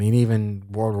used to. I mean, even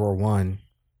World War One,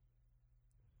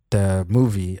 the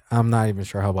movie, I'm not even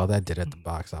sure how well that did at the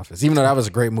box office, even though that was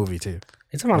a great movie too.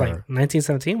 You talking about like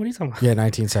 1917? What are you talking about? Yeah,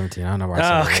 1917. I don't know why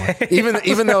I said that one.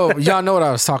 Even though y'all know what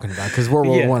I was talking about, because World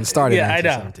War One started in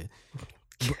 1917.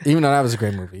 Even though that was a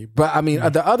great movie. But I mean,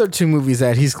 the other two movies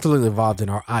that he's clearly involved in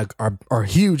are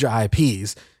huge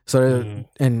IPs. So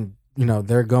and you know,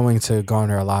 they're going to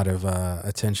garner a lot of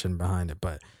attention behind it.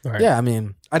 But yeah, I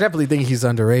mean, I definitely think he's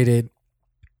underrated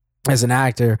as an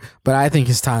actor, but I think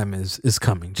his time is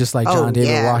coming, just like John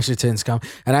David Washington's coming.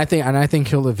 And I think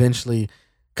he'll eventually,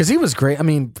 because he was great. I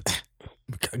mean,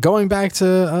 going back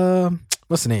to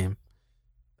what's the name?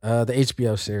 The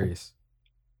HBO series.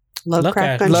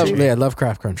 Lovecraft Country.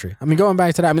 Lovecraft Country. I mean, going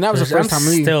back to that, I mean, that was the first time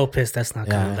I'm still pissed that's not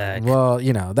coming back. Well,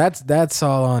 you know, that's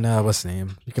all on what's the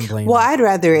name? You can blame. Well, I'd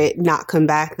rather it not come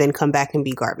back than come back and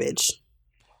be garbage.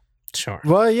 Sure.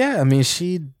 Well, yeah. I mean,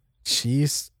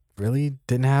 she's really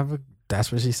didn't have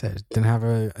that's what she said. Didn't have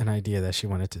an idea that she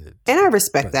wanted to. And I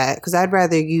respect that, because I'd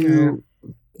rather you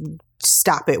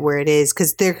stop it where it is,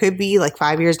 because there could be like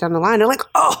 5 years down the line, they're like,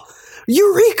 oh,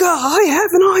 Eureka! I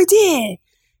have an idea.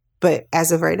 But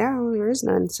as of right now, there is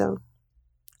none. So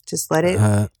just let it.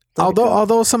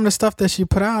 Although some of the stuff that she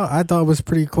put out, I thought was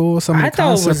pretty cool. I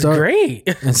thought it was great,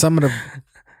 and some of the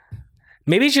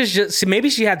maybe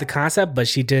she had the concept, but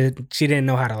she didn't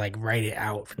know how to like write it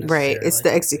out. Right, it's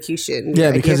the execution.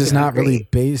 Yeah, because it's not really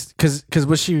based. Because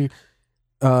what she,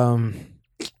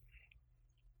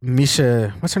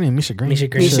 Misha, what's her name? Misha Green. Misha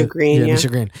Green. Yeah, Misha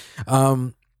Green.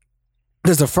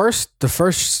 Because the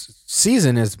first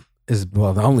season is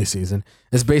well, the only season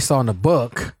is based on the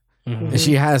book, and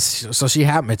she had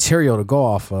material to go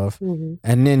off of,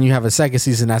 and then you have a second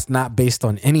season that's not based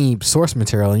on any source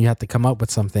material, and you have to come up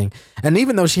with something. And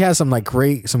even though she has some like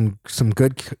great, some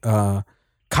good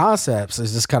concepts,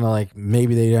 it's just kind of like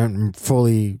maybe they don't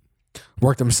fully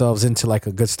work themselves into like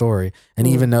a good story. And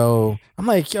even though I'm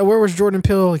like, yo, where was Jordan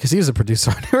Peele? Because he was a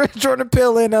producer. Where was Jordan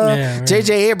Peele and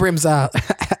J.J. Abrams out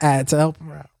to help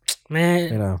him out?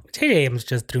 Man, you know, J.J. Abrams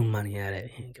just threw money at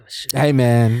it. He didn't give a shit. Hey,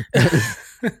 man.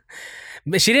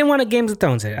 But she didn't want a Games of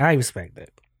Thrones hit. I respect it.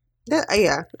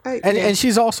 Yeah. And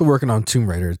she's also working on Tomb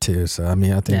Raider, too. So, I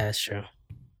mean, I think... Yeah, that's true.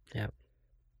 Yeah.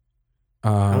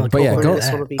 But yeah,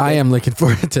 I am looking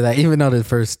forward to that, even though the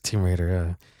first Tomb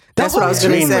Raider... That's what I was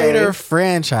going to say. Tomb Raider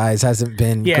franchise hasn't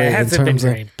been great. It hasn't been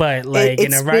great. But like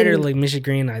in a writer like Misha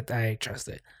Green, I trust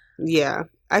it. Yeah.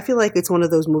 I feel like it's one of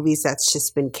those movies that's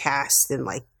just been cast in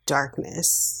like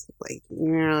darkness. Like,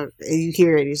 you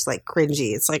hear it, it's like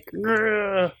cringy. It's like,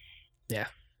 yeah,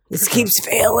 this keeps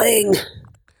failing.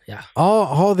 Yeah,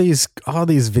 all these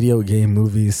video game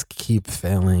movies keep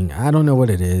failing. I don't know what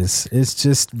it is. It's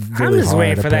just really I'm just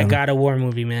waiting for that God of War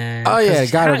movie, man. Oh yeah,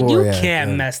 God of War. You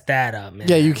can't mess that up, man.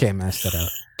 Yeah, you can't mess that up.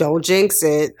 Don't jinx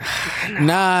it.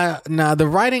 Nah. The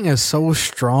writing is so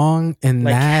strong, and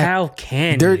like, that how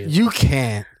can you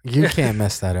can't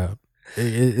mess that up.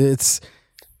 It's.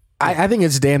 I think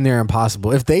it's damn near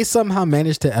impossible. If they somehow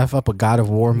manage to F up a God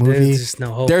of War movie, there's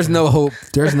no hope.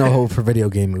 There's no hope for video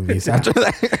game movies after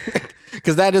that.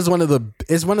 Because that is one of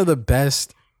the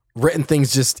best written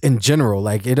things just in general.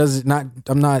 Like it does not.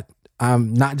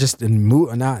 I'm not just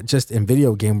in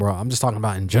video game world. I'm just talking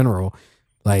about in general.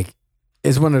 Like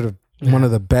it's one of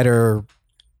the better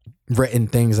written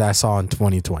things I saw in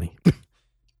 2020. Did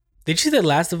you see the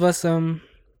Last of Us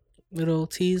little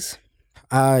tease?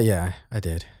 Yeah, I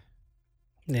did.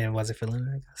 Yeah, was it feeling?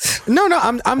 I guess. No,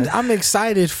 I'm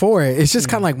excited for it. It's just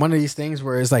kind of like one of these things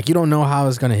where it's like you don't know how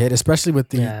it's gonna hit, especially with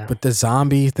the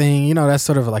zombie thing. You know, that's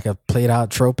sort of like a played out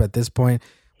trope at this point.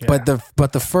 Yeah.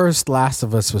 But the first Last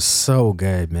of Us was so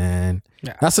good, man.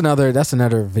 Yeah. That's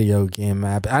another video game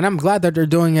app, and I'm glad that they're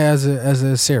doing it as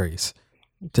a series.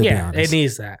 To be honest, it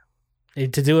needs that. To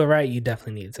do it right, you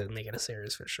definitely need to make it a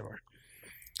series for sure.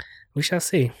 We shall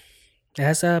see. It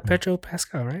has Pedro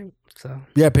Pascal, right? So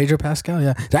yeah, Pedro Pascal.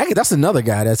 Yeah, that's another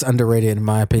guy that's underrated in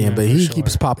my opinion, but he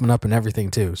keeps popping up in everything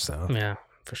too. So yeah,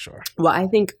 for sure. Well, I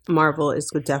think Marvel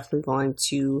is definitely going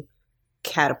to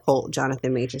catapult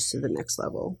Jonathan Majors to the next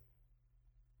level.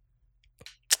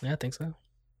 Yeah, I think so.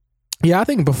 Yeah, I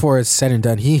think before it's said and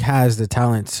done, he has the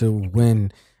talent to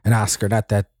win an Oscar. Not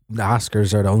that the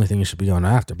Oscars are the only thing he should be going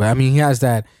after, but I mean, he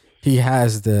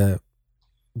has the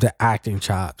acting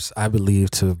chops, I believe,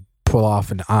 to pull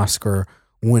off an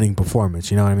Oscar-winning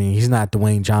performance. You know what I mean? He's not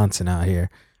Dwayne Johnson out here.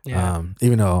 Yeah.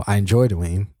 Even though I enjoy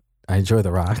Dwayne, I enjoy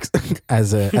The Rock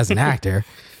as an actor,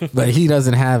 but he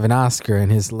doesn't have an Oscar in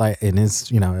his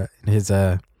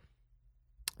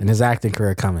and his acting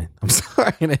career coming. I'm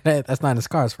sorry, that's not in his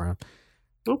cards for him.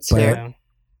 That's But, fair.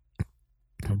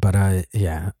 But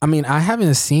yeah. I mean, I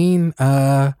haven't seen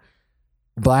Black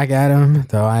Adam,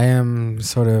 though I am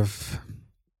sort of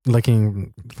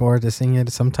looking forward to seeing it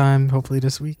sometime, hopefully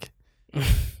this week.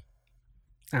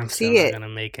 I'm still not gonna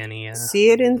make any. See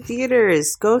it in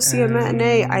theaters. Go see a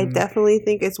matinee. I definitely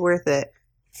think it's worth it.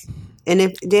 And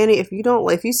if Danny, if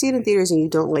you see it in theaters and you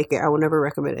don't like it, I will never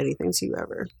recommend anything to you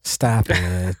ever. Stop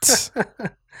it.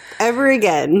 Ever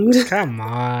again. Come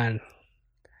on.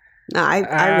 No,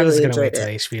 I really enjoyed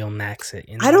it. HBO Max it.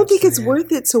 I don't think it's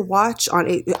worth it to watch on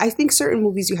it. I think certain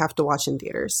movies you have to watch in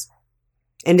theaters.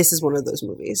 And this is one of those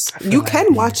movies. You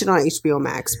can watch it on HBO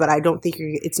Max, but I don't think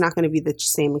it's not going to be the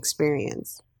same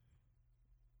experience.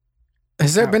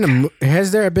 Has there been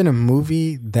a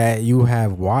movie that you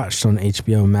have watched on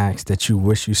HBO Max that you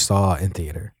wish you saw in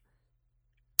theater?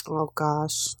 Oh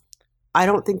gosh, I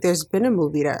don't think there's been a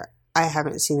movie that I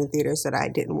haven't seen in theaters that I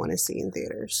didn't want to see in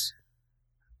theaters.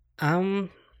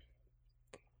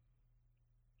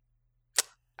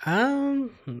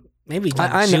 Maybe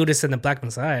Judas and the Black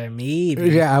Messiah. Maybe.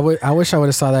 Yeah, I wish I would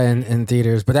have saw that in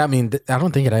theaters, but I mean, I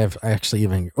don't think it actually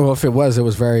even. Well, if it was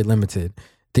very limited.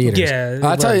 Theaters. Yeah,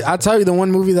 I'll tell you the one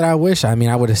movie that I wish. I mean,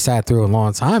 I would have sat through a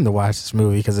long time to watch this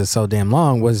movie because it's so damn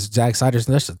long. Was Zack Snyder's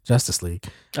Justice League?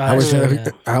 I wish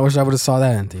I would have saw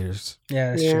that in theaters. Yeah,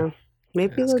 that's true.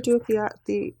 Maybe they'll do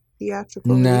the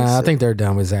theatrical. Nah, I think they're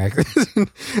done with Zack.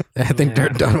 I think they're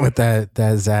done with that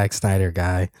Zack Snyder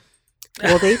guy.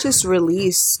 Well, they just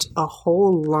released a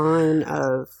whole line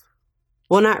of.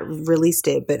 Well, not released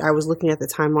it, but I was looking at the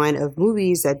timeline of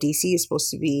movies that DC is supposed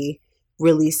to be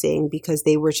releasing because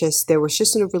there was just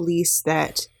a release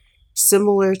that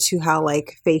similar to how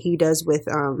like Feige does with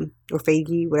or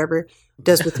Feige whatever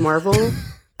does with Marvel.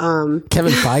 Kevin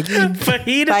Feige?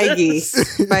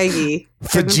 Feige.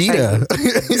 Vegeta.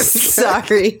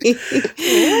 Sorry.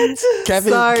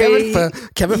 Kevin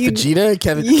Vegeta?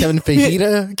 Kevin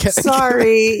Fajita?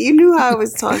 Sorry. You knew how I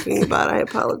was talking about. I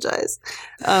apologize.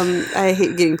 I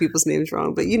hate getting people's names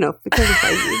wrong, but Kevin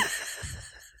Feige.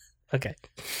 Okay.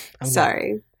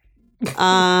 Sorry.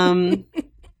 I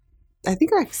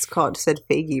think I said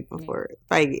Feige before.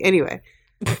 Feige. Anyway.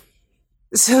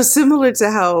 So similar to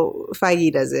how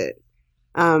Feige does it,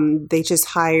 they just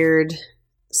hired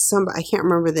somebody. I can't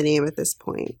remember the name at this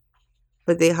point,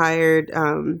 but they hired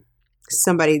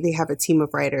somebody. They have a team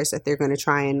of writers that they're going to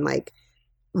try and like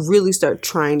really start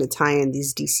trying to tie in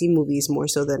these DC movies more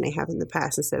so than they have in the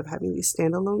past instead of having these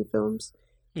standalone films.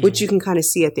 Which you can kind of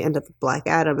see at the end of Black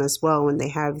Adam as well when they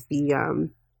have the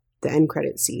end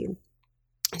credit scene.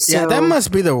 So, yeah, that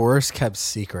must be the worst kept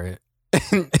secret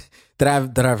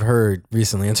that I've heard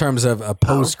recently in terms of a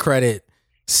post credit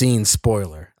scene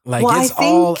spoiler. Like it's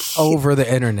all over the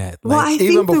internet. Like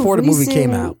even before the movie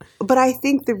came out. But I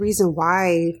think the reason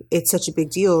why it's such a big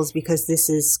deal is because this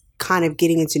is kind of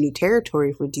getting into new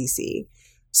territory for DC.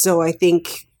 So I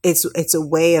think it's a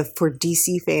way for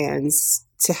DC fans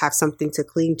to have something to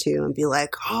cling to and be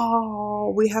like,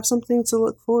 oh, we have something to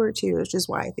look forward to, which is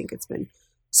why I think it's been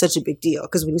such a big deal.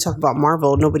 Because when you talk about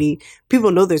Marvel, people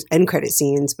know there's end credit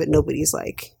scenes, but nobody's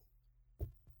like,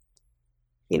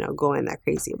 going that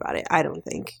crazy about it. I don't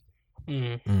think.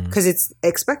 Because it's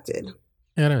expected.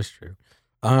 Yeah, that's true.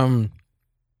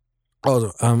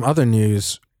 Other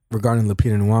news regarding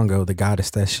Lupita Nyong'o, the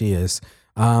goddess that she is.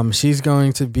 She's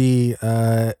going to be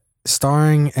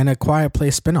starring in a Quiet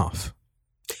Place spinoff.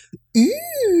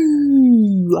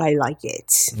 Ooh, I like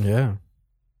it. Yeah.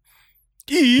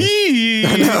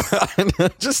 I know.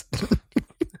 Just.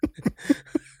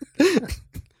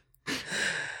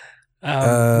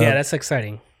 Yeah, that's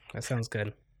exciting. That sounds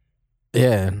good.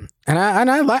 Yeah, and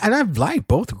I've liked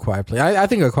both A Quiet Place. I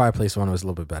think A Quiet Place one was a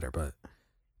little bit better, but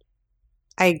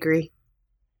I agree.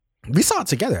 We saw it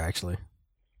together actually.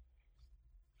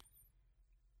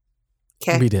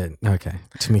 Okay. We did. Okay.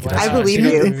 Tamika, I believe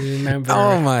you. Remember.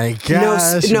 Oh my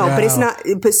gosh. No, but it's not,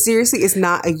 but seriously, it's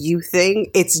not a you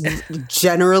thing. It's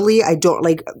generally,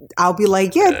 I'll be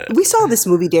like, yeah, we saw this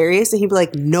movie, Darius. And he'd be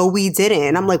like, no, we didn't.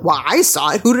 And I'm like, well, I saw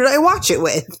it. Who did I watch it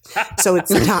with? So it's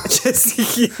not just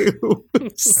you.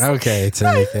 Okay,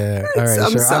 Tamika. All right,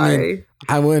 I'm sure. sorry. I mean,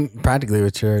 I went practically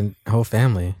with your whole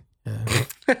family. Yeah.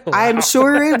 Wow. I'm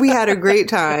sure we had a great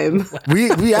time.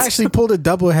 We actually pulled a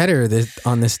double header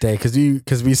on this day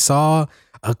because we saw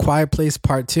A Quiet Place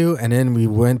Part 2 and then we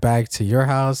went back to your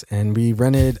house and we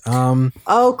rented Cruella.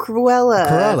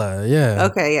 Cruella, yeah.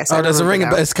 Okay, yes. Oh, there's a ring.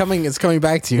 It's coming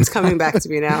back to you. It's coming back to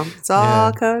me now. It's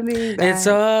all coming back. It's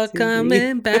all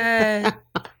coming back.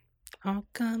 All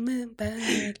coming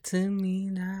back to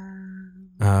me now.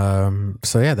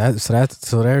 So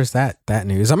there's that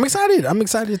news. I'm excited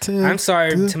to. I'm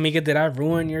sorry, Tamika. Did I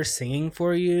ruin your singing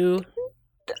for you?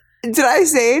 Did I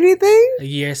say anything?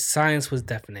 Your silence was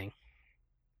deafening.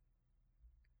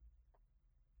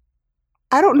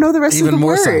 I don't know the rest Even of the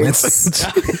more words. silence.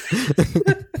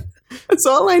 That's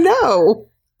all I know.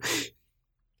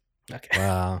 Okay.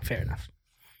 Wow. Fair enough.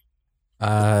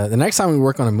 The next time we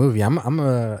work on a movie, I'm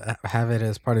gonna have it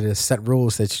as part of the set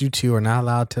rules that you two are not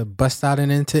allowed to bust out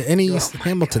and into any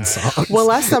Hamilton songs. Well,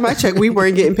 last time I checked, we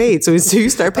weren't getting paid. So until you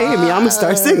start paying me, I'm gonna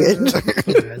start singing.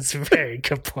 That's a very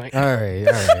good point. All right.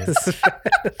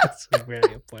 That's a very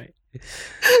good point.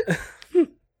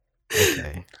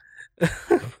 Okay.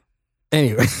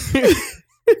 Anyway.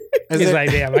 He's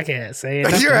like, damn, I can't say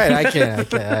it. You're right. I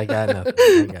can't. I got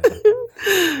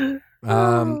nothing.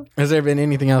 Has there been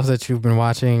anything else that you've been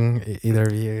watching, either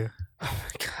of you? Oh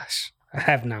my gosh. I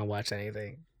have not watched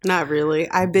anything. Not really.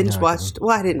 I binge watched.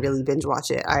 Well, I didn't really binge watch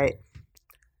it. I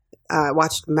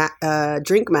watched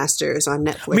Drink Masters on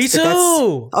Netflix. Me too.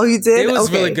 Oh, you did? It was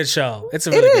a really good show. It's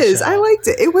a really good show. I liked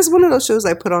it. It was one of those shows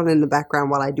I put on in the background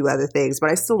while I do other things,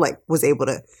 but I still was able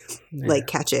to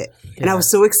catch it. And I was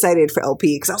so excited for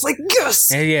LP because I was like,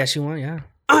 yes. Yeah, she won. Yeah.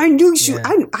 I knew she.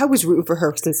 Yeah. I was rooting for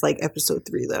her since episode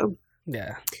 3, though.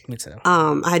 Yeah, me too.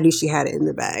 I knew she had it in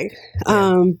the bag.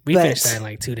 Yeah. We finished that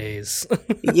in 2 days.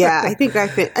 Yeah, I think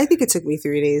it took me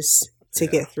 3 days to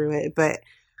get through it, but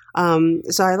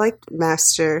so I liked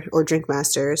Drink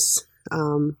Masters.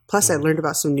 Plus, I learned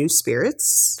about some new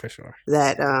spirits for sure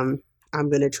that I'm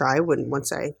gonna try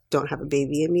once I don't have a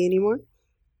baby in me anymore.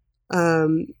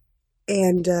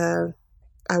 And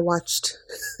I watched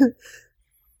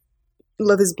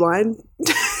Love Is Blind.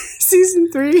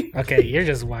 Season 3. Okay, you're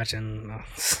just watching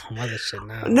some other shit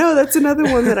now. No, that's another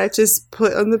one that I just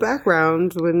put on the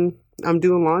background when I'm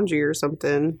doing laundry or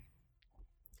something.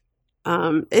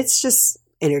 It's just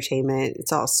entertainment.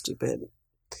 It's all stupid.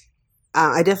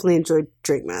 I definitely enjoyed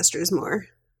Drink Masters more.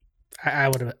 I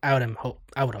would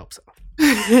hope so.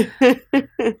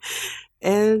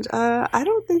 And I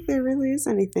don't think there really is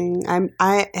anything.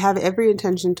 I have every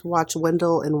intention to watch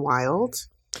Wendell and Wild.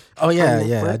 Oh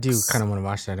yeah. I do kind of want to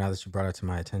watch that now that you brought it to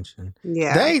my attention.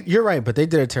 Yeah, you're right, but they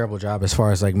did a terrible job as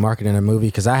far as marketing a movie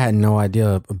because I had no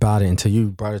idea about it until you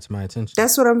brought it to my attention.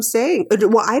 That's what I'm saying.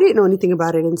 Well, I didn't know anything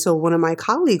about it until one of my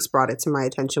colleagues brought it to my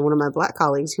attention. One of my black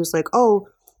colleagues, he was like, "Oh,"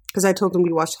 because I told him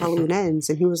we watched Halloween Ends,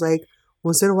 and he was like, "Well,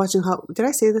 instead of watching did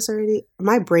I say this already?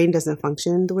 My brain doesn't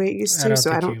function the way it used to,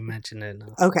 I don't. You mentioned it.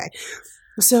 No. Okay,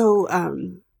 so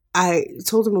I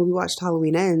told him when we watched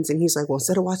Halloween Ends, and he's like, "Well,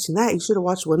 instead of watching that, you should have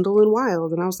watched Wendell and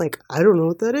Wild." And I was like, "I don't know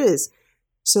what that is."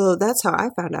 So that's how I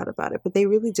found out about it. But they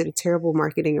really did a terrible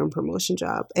marketing and promotion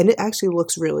job, and it actually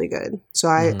looks really good. So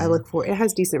I look for it. It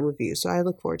has decent reviews, so I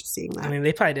look forward to seeing that. I mean,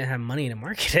 they probably didn't have money to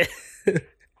market it.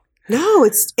 No,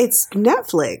 it's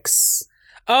Netflix.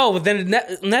 Oh, well, then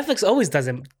Netflix always does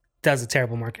a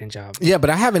terrible marketing job. Yeah, but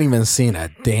I haven't even seen a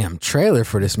damn trailer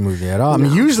for this movie at all. I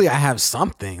mean, usually I have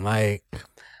something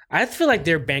I feel like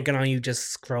they're banking on you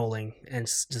just scrolling and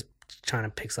just trying to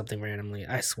pick something randomly.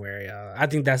 I swear, yo. I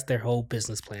think that's their whole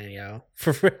business plan, yo.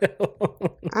 For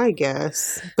real. I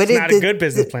guess. But it's not a good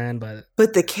business plan, but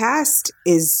the cast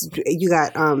is, you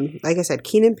got like I said,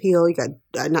 Keenan Peele, you got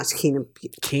not Keenan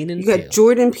Peele. You got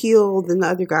Jordan Peele, then the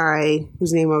other guy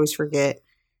whose name I always forget.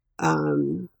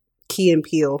 Key and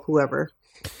Peele, whoever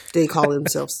they call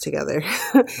themselves together.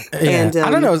 And I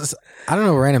don't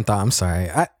know. Random thought. I'm sorry.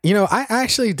 I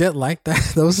actually did like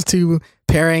that. Those two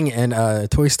pairing in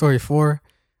Toy Story 4.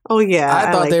 Oh yeah,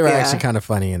 I thought they were actually kind of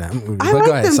funny in that movie. I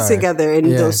like them together in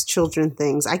those children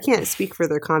things. I can't speak for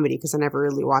their comedy because I never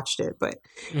really watched it. But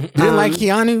you didn't like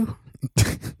Keanu?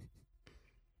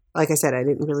 Like I said, I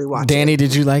didn't really watch. Danny,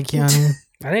 did you like Keanu?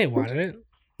 I didn't watch it.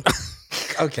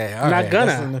 Okay, all right. Not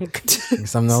gonna.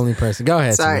 Because I'm the only person. Go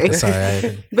ahead. Sorry.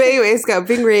 Sorry. But anyway, it's got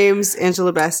Ving Rhames,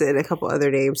 Angela Bassett, and a couple other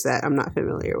names that I'm not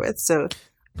familiar with. So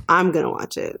I'm gonna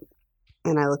watch it,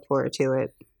 and I look forward to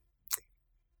it.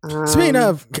 Speaking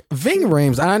of Ving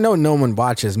Rhames, I know no one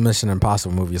watches Mission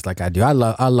Impossible movies like I do. I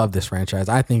love this franchise.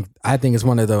 I think it's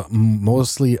one of the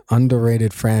mostly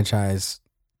underrated franchise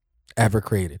ever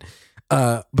created.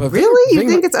 But really, you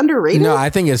think it's underrated? No, I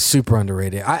think it's super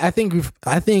underrated. I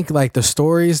think like the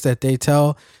stories that they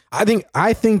tell. I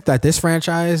think that this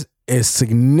franchise is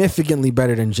significantly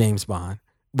better than James Bond,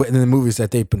 but in the movies that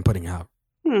they've been putting out,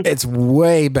 it's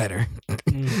way better.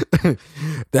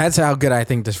 That's how good I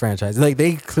think this franchise. Like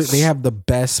they have the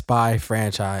best spy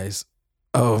franchise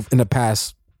in the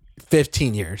past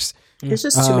 15 years. There's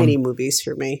just too many movies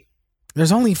for me.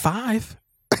 There's only 5.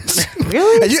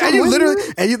 Really? and you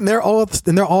literally, they're all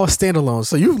standalone.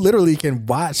 So you literally can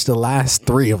watch the last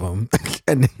 3 of them,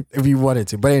 and if you wanted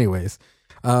to. But anyways,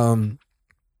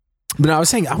 but I was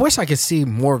saying, I wish I could see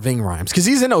more Ving Rhames because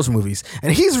he's in those movies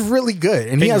and he's really good,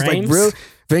 and he has like real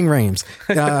Ving Rhames.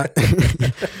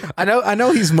 I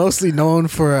know he's mostly known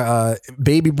for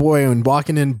Baby Boy and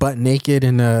walking in butt naked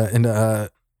in the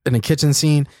kitchen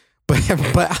scene.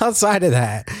 But outside of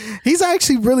that, he's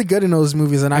actually really good in those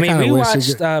movies, and I kind of wish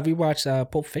we watched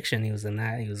Pulp Fiction. He was in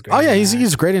that. He was great. Oh yeah,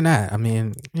 he's great in that. I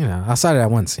mean, outside of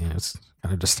that one scene, it's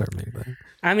kind of disturbing, but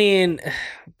I mean,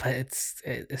 but it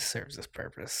serves its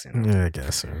purpose. Yeah, I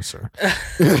guess so. Sure.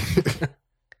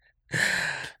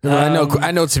 I know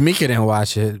Tamika didn't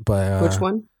watch it, but which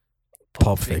one?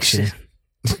 Pulp Fiction.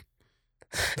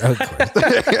 Of course.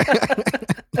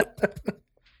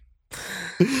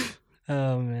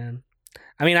 Oh man,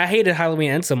 I mean, I hated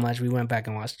Halloween Ends so much. We went back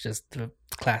and watched just the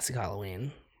classic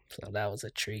Halloween, so that was a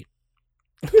treat.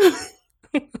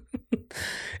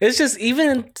 It's just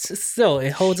even still,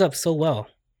 it holds up so well.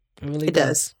 It really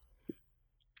does.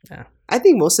 Yeah, I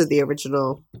think most of the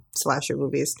original slasher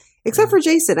movies, except for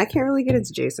Jason, I can't really get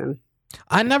into Jason.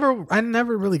 I never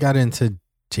really got into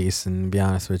Jason, to be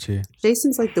honest with you.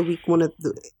 Jason's like one of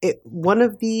the,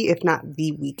 if not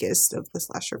the weakest of the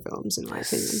slasher films, in my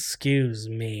opinion. Excuse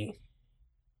me.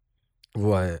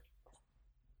 What?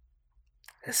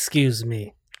 Excuse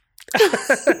me.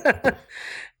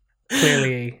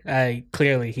 Clearly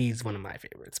he's one of my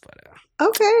favorites, but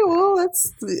okay, well,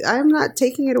 I'm not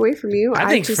taking it away from you. I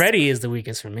think Freddy is the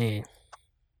weakest for me.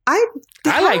 I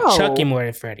like Chucky more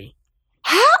than Freddy.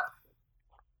 How?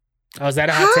 Oh, is that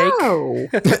a hot take?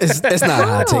 It's not a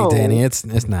hot take, Danny. It's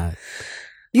not.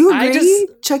 You agree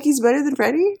Chucky's better than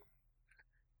Freddy?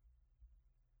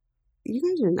 You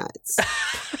guys are nuts.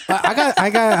 I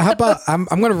got. How about I'm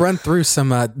going to run through some.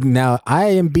 Now,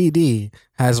 IMDb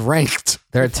has ranked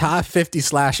their top 50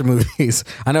 slasher movies.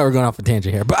 I know we're going off a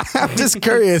tangent here, but I'm just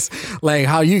curious, like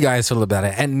how you guys feel about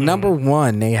it. And number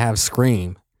 1, they have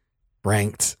Scream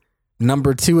ranked.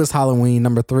 Number 2 is Halloween.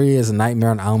 Number 3 is A Nightmare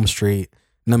on Elm Street.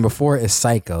 Number 4 is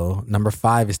Psycho. Number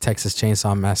 5 is Texas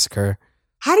Chainsaw Massacre.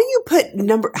 How do you put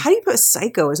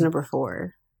Psycho as number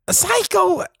 4?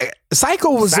 Psycho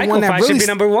was the one that really should be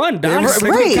number 1.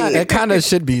 It kind of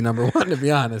should be number 1, to be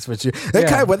honest with you.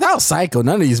 Without Psycho,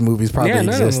 none of these movies probably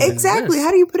exist. Exactly. How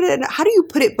do you put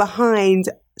it behind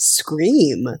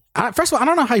Scream? First of all, I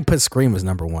don't know how you put Scream as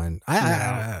number 1. No.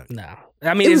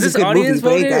 I mean, is this audience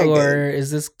voting or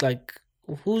is this like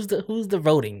who's the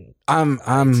voting? I'm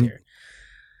on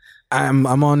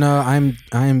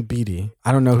IMDb.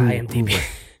 I don't know who. IMDb.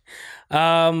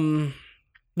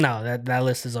 No, that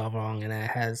list is all wrong, and it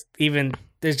has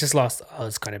there's just lost. Oh,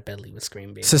 it's kind of Bentley with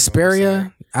Scream being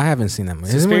Suspiria. I haven't seen that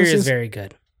movie. Suspiria is very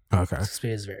good. Okay,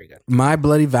 Suspiria is very good. My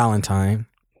Bloody Valentine.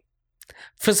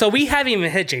 So we haven't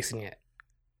even hit Jason yet.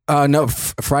 No,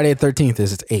 Friday the 13th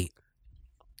is 8.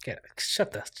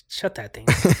 Shut that thing.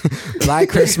 Black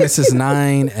Christmas is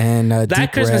 9, and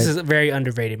Black Christmas is a very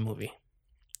underrated movie.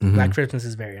 Mm-hmm. Black Christmas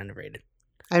is very underrated.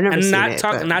 I've never seen it.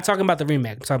 I'm not talking about the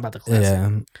remake. I'm talking about the classic.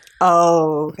 Yeah.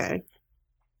 Oh, okay.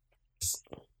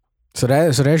 So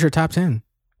there's your top 10.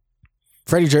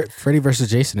 Freddy versus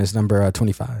Jason is number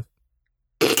 25.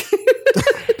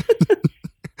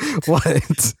 What?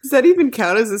 Does that even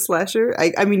count as a slasher?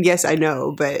 I mean, yes, I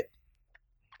know, but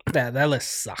that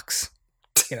list sucks.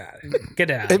 Get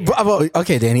out of here.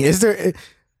 Okay, Danny. Is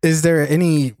there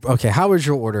any? Okay, how was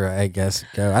your order? I guess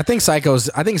go. I think Psycho's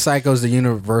the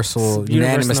universal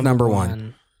unanimous number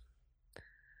 1.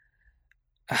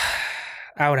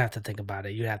 I would have to think about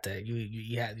it. You have to.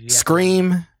 You have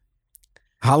Scream,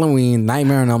 Halloween,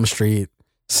 Nightmare on Elm Street,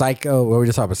 Psycho. What were we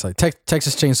just talking about?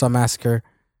 Texas Chainsaw Massacre,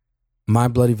 My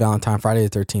Bloody Valentine, Friday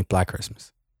the 13th, Black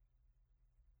Christmas.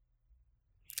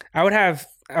 I would have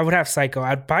Psycho.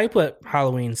 I'd probably put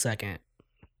Halloween second.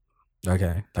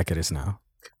 Okay, like it is now.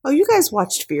 Oh, you guys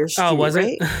watched Fear Street, oh, was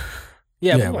right? it?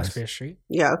 yeah, we watched Fear Street.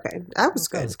 Yeah, okay. That was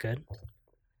good. That was good.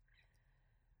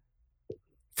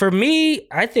 For me,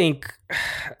 I think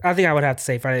I would have to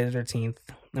say Friday the 13th,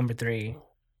 number 3.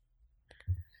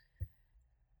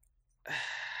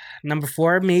 Number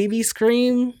 4, maybe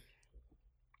Scream.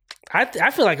 I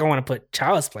feel like I want to put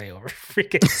Child's Play over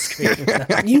freaking Scream.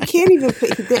 You can't even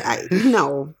put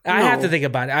no. I have to think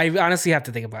about it. I honestly have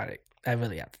to think about it. I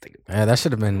really have to think about it. Yeah, that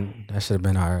should have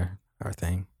been our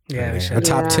thing. Yeah, we should. Our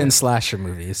top 10 slasher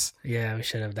movies. Yeah, we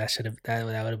should have. That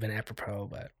would have been apropos,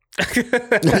 but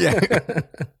yeah.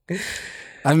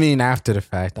 I mean, after the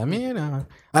fact. I mean,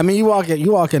 you walk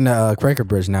in Quaker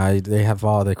Bridge now. They have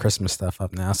all the Christmas stuff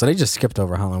up now, so they just skipped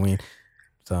over Halloween.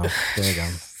 So there you go.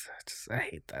 I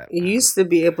hate that. You used to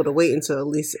be able to wait until at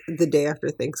least the day after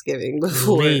Thanksgiving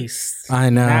before. At least. I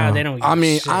know. Now they don't give I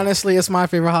mean, shit. honestly, it's my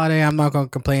favorite holiday. I'm not gonna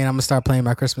complain. I'm gonna start playing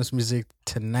my Christmas music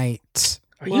tonight.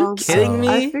 Are you kidding me?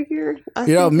 I figure.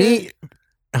 Me.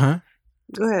 Huh?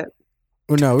 Go ahead.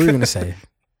 Well, no, what were you gonna say?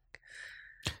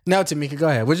 No, Tamika, go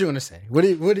ahead. What you gonna say? What are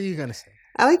you gonna say?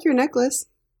 I like your necklace.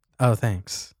 Oh,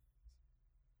 thanks.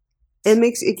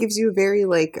 It gives you very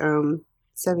like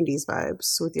 70s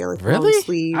vibes with your like Really? long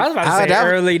sleeve. I was about to say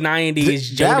early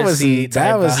 90s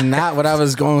That was not what I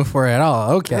was going for at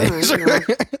all. Okay. No.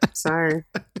 Sorry.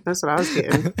 That's what I was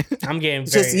getting. I'm getting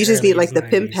You just need like the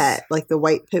pimp hat, like the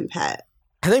white pimp hat.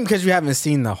 I think because you haven't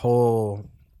seen the whole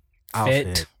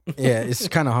outfit. Yeah, it's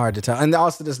kind of hard to tell. And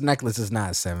also, this necklace is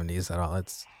not 70s at all.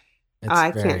 It's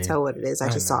I can't tell what it is. I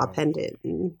just saw a pendant.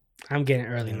 I'm getting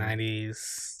early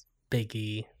 90s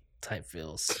Biggie type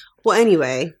feels. Well,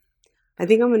 anyway, I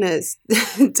think I'm going to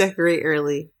decorate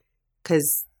early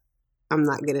because I'm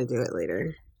not going to do it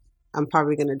later. I'm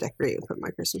probably going to decorate and put my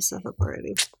Christmas stuff up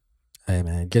already. Hey,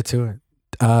 man, get to it.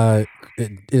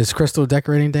 Is Crystal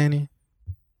decorating, Danny?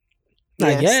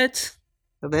 Not yet.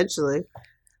 Eventually.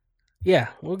 Yeah,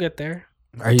 we'll get there.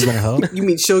 Are you going to help? You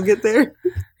mean she'll get there?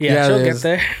 Yeah, she'll get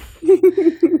there.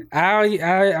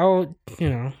 I'll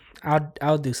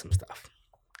do some stuff.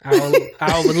 I'll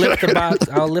lift the box.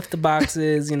 I'll lift the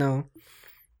boxes. All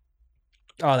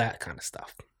that kind of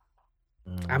stuff.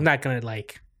 I'm not gonna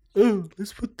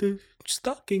let's put the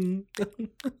stocking.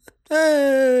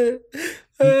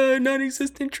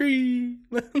 Non-existent tree.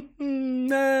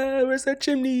 Where's that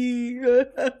chimney? We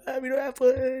don't have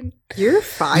one. You're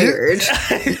fired.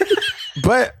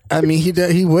 But I mean,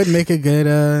 he would make a good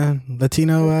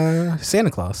Latino Santa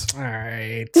Claus. All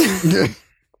right.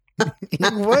 He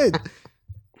would.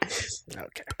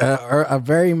 Okay. Or a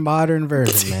very modern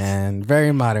version, man.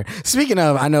 Very modern. Speaking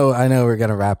of, I know we're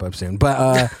gonna wrap up soon,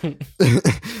 but did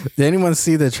anyone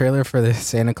see the trailer for the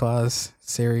Santa Claus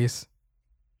series?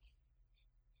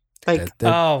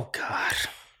 Oh God.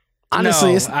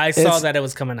 Honestly, no, I saw that it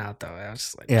was coming out though. I was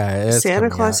just like, yeah, it's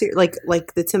Santa Claus, like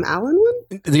the Tim Allen one.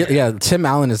 Yeah, Tim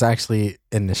Allen is actually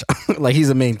in the show. Like he's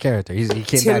a main character. He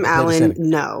came Tim back Allen,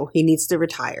 no, he needs to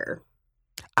retire.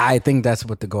 I think that's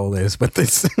what the goal is. But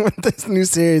this new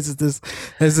series is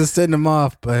to send him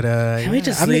off. But can we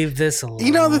just leave this alone?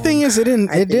 You know, the thing is, it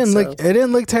didn't look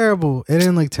terrible. It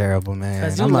didn't look terrible, man.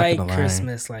 Because you like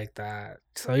Christmas like that,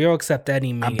 so you'll accept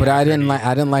any. But I didn't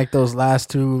like those last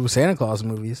two Santa Claus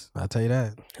movies. I'll tell you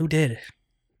that. Who did?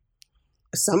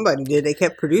 Somebody did. They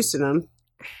kept producing them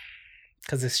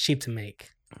because it's cheap to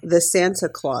make. The Santa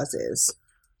Clauses.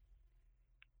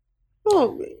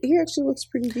 Oh, he actually looks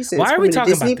pretty decent. Why are we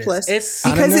talking Disney about Plus. this?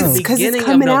 Because it's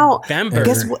coming out. November.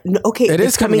 Guess what? No, okay, it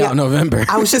is coming out in November.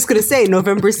 I was just going to say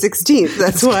November 16th.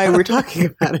 That's why we're talking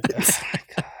about it. Oh my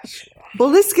gosh.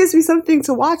 Well, this gives me something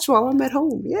to watch while I'm at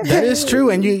home. Yeah, that is true.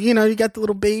 And you got the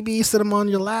little baby, you sit them on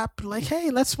your lap. You're like,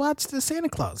 hey, let's watch the Santa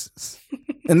Clauses.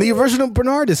 And the original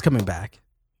Bernard is coming back.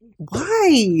 Why?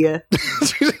 Yeah,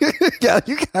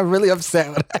 you got really upset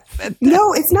when I said that.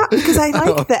 No, it's not because I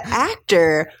like the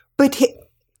actor. But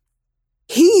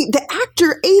the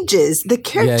actor ages. The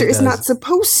character is not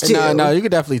supposed to. No, you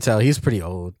could definitely tell he's pretty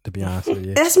old. To be honest with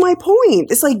you, that's my point.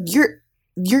 It's like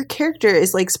your character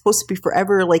is like supposed to be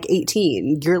forever like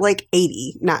 18. You're like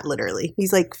 80, not literally.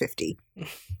 He's like 50.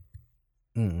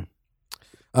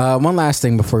 One last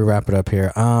thing before we wrap it up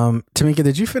here. Tamika,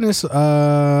 did you finish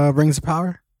Rings of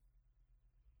Power?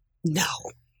 No.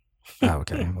 Oh,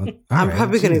 okay. Well, I'm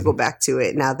probably going to go back to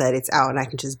it now that it's out and I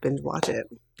can just binge watch it.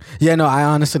 Yeah, no, I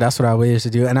honestly, that's what I wish to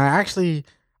do. And I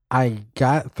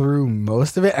got through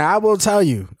most of it. And I will tell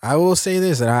you, I will say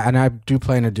this, and I do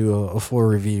plan to do a full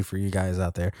review for you guys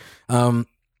out there. And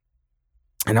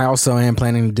I also am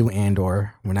planning to do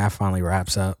Andor when that finally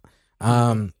wraps up.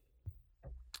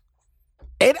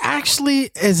 It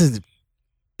actually is,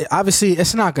 obviously,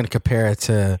 it's not going to compare it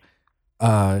to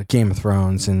Game of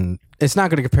Thrones, and it's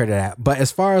not going to compare to that. But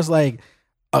as far as like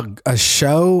a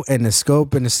show and the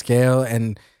scope and the scale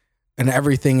and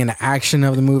everything and the action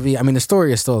of the movie, I mean, the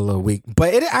story is still a little weak,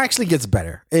 but it actually gets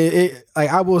better. Like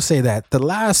I will say that the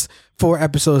last 4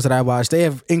 episodes that I watched, they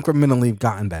have incrementally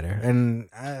gotten better, and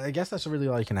I guess that's really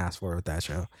all you can ask for with that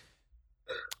show.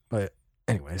 But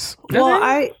anyways, well,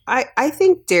 I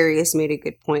think Darius made a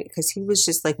good point because he was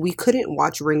just like, we couldn't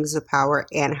watch Rings of Power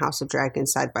and House of Dragon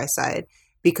side by side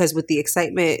because with the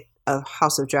excitement of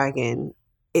House of Dragon,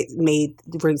 it made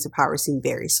the Rings of Power seem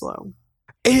very slow.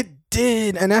 It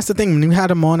did, and that's the thing. When you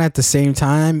had them on at the same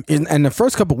time, and the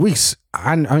first couple of weeks,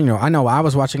 I know I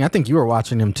was watching. I think you were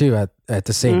watching them too at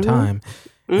the same time,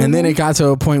 And then it got to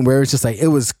a point where it was just like, it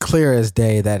was clear as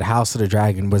day that House of the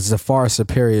Dragon was a far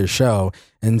superior show.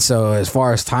 And so as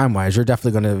far as time wise, you're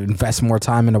definitely going to invest more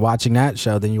time into watching that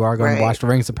show than you are going to watch The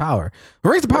Rings of Power. The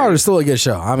Rings of Power is still a good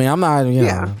show. I mean, I'm not, you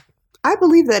know. I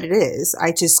believe that it is.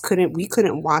 I just we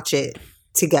couldn't watch it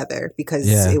together because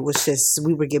it was just,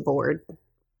 we would get bored.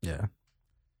 Yeah.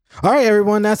 All right,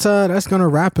 everyone. That's going to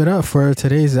wrap it up for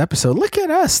today's episode. Look at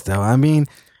us, though. I mean,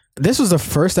 this was the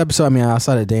first episode. I mean,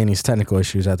 outside of Danny's technical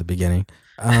issues at the beginning,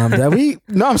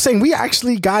 I'm saying we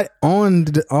actually got on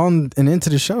and into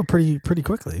the show pretty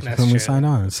quickly we signed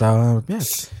on. So yeah.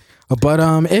 But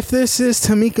if this is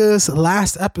Tamika's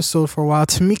last episode for a while,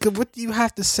 Tamika, what do you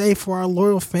have to say for our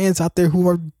loyal fans out there who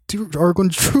are going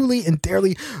to truly and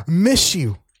dearly miss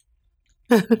you?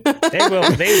 They will. I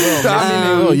mean,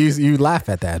 they will. You laugh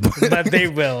at that, but they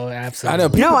will absolutely. I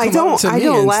know. No, I don't. I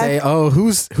don't laugh. Say, "Oh,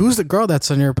 who's the girl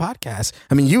that's on your podcast?"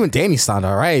 I mean, you and Danny sound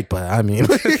all right, but I mean,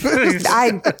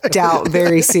 I doubt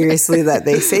very seriously that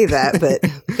they say that. But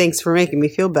thanks for making me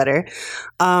feel better.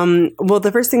 Well,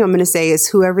 the first thing I'm going to say is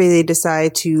whoever they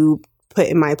decide to put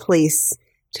in my place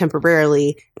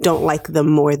temporarily, don't like them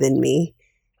more than me.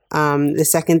 The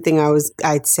second thing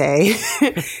I'd say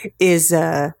is.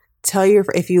 Tell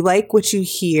if you like what you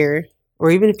hear, or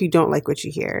even if you don't like what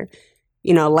you hear,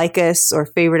 like us or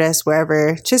favorite us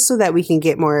wherever, just so that we can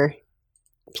get more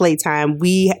playtime.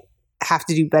 We have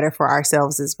to do better for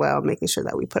ourselves as well, making sure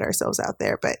that we put ourselves out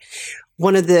there. But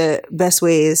one of the best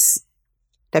ways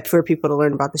that for people to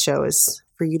learn about the show is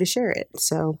for you to share it.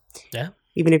 So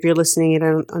even if you're listening it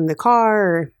on the car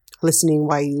or listening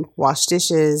while you wash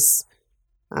dishes,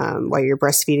 while you're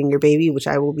breastfeeding your baby, which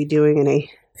I will be doing in a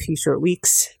few short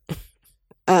weeks,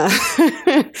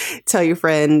 tell your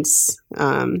friends,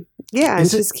 and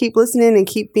just keep listening and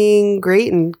keep being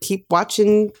great and keep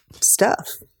watching stuff.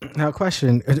 Now,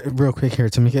 question real quick here,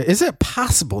 Tamika, is it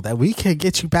possible that we could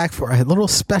get you back for a little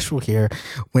special here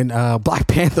when Black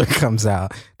Panther comes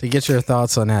out to get your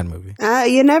thoughts on that movie?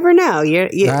 You never know.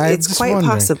 It's quite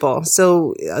wondering. Possible.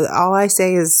 So all I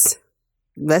say is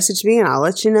message me and I'll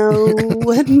let you know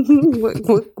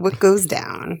what goes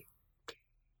down.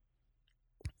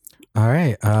 All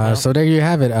right. So there you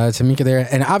have it, Tamika there.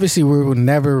 And obviously we will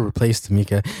never replace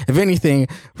Tamika. If anything,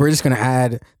 we're just going to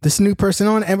add this new person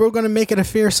on and we're going to make it a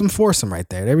fearsome foursome right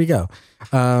there. There we go.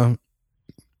 Okay.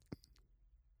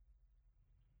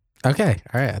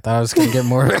 All right. I thought I was going to get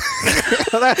more. Feedback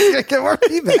for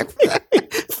that.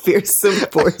 Fearsome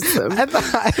foursome. I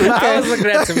was looking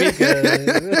at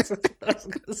Tamika. I was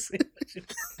going to say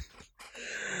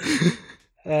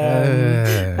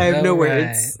I have no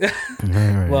words.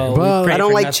 Well, I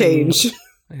don't like change.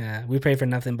 Yeah, we pray for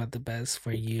nothing but the best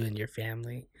for you and your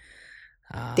family.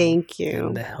 Thank you.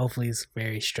 And hopefully it's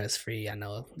very stress-free. I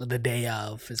know the day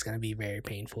of is going to be very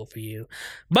painful for you.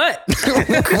 But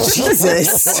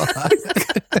Jesus.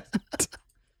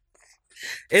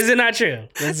 Is it not true?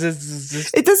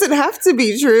 It doesn't have to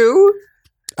be true.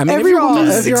 I mean,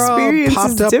 everyone's experience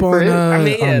popped is up different.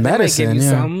 on medicine, give you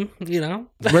some,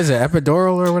 What is it,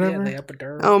 epidural or whatever? Yeah, the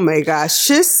epidural. Oh my gosh!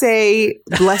 Just say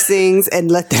blessings and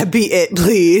let that be it,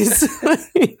 please.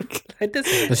 I did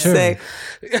say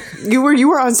you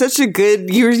were on such a good.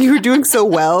 You were doing so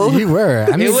well. You were.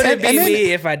 I mean, it wouldn't be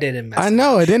me if I didn't mess. I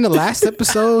know. And in the last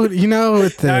episode,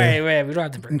 with the. All right, wait. We don't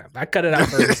have to bring it up. I cut it out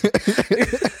first.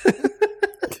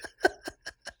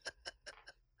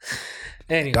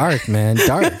 Anyway. Dark, man.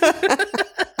 Dark.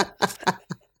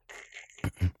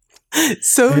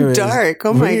 So anyways, dark.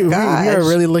 Oh my gosh. We are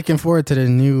really looking forward to the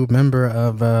new member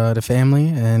of the family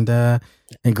and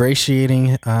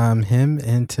ingratiating him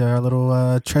into our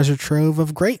little treasure trove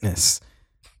of greatness.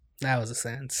 That was a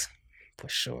sentence for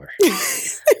sure.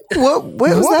 What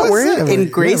was that word?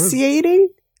 Ingratiating?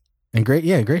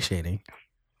 Ingratiating.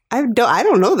 I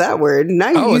don't know that word. Now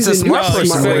you're using smart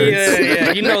person word.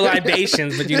 Yeah. You know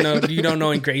libations, but you don't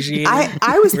know ingratiating.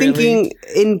 I was thinking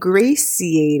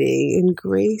ingratiating.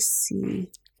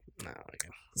 Ingratiate. No,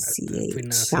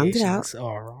 sound it out.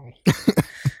 All wrong.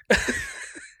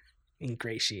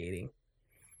 Ingratiating.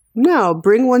 No,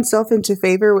 bring oneself into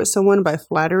favor with someone by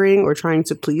flattering or trying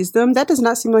to please them. That does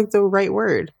not seem like the right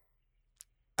word.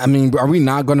 I mean, are we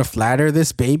not going to flatter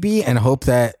this baby and hope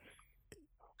that?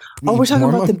 We're talking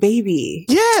about the baby.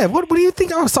 Yeah. What do you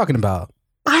think I was talking about?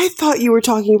 I thought you were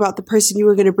talking about the person you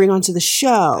were going to bring onto the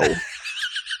show.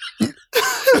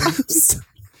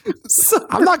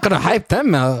 I'm not going to hype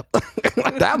them up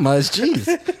that much. Jeez.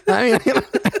 I mean,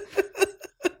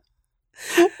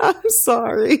 I'm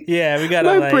sorry. Yeah, we got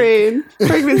my brain,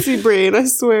 pregnancy brain. I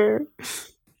swear.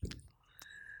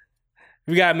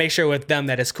 We gotta make sure with them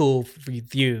that it's cool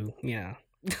with you.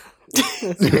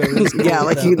 Yeah,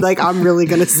 I'm really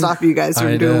gonna stop you guys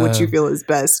from doing what you feel is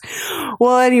best.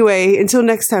 Well, anyway, until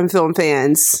next time, film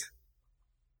fans.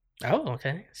 Oh,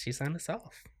 okay. She signed us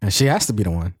off. And she has to be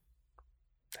the one.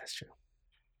 That's true.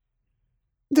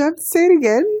 Do I have to say it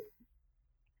again?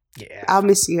 Yeah. I'll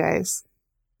miss you guys.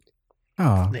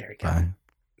 Oh, there we go. bye.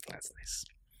 That's nice.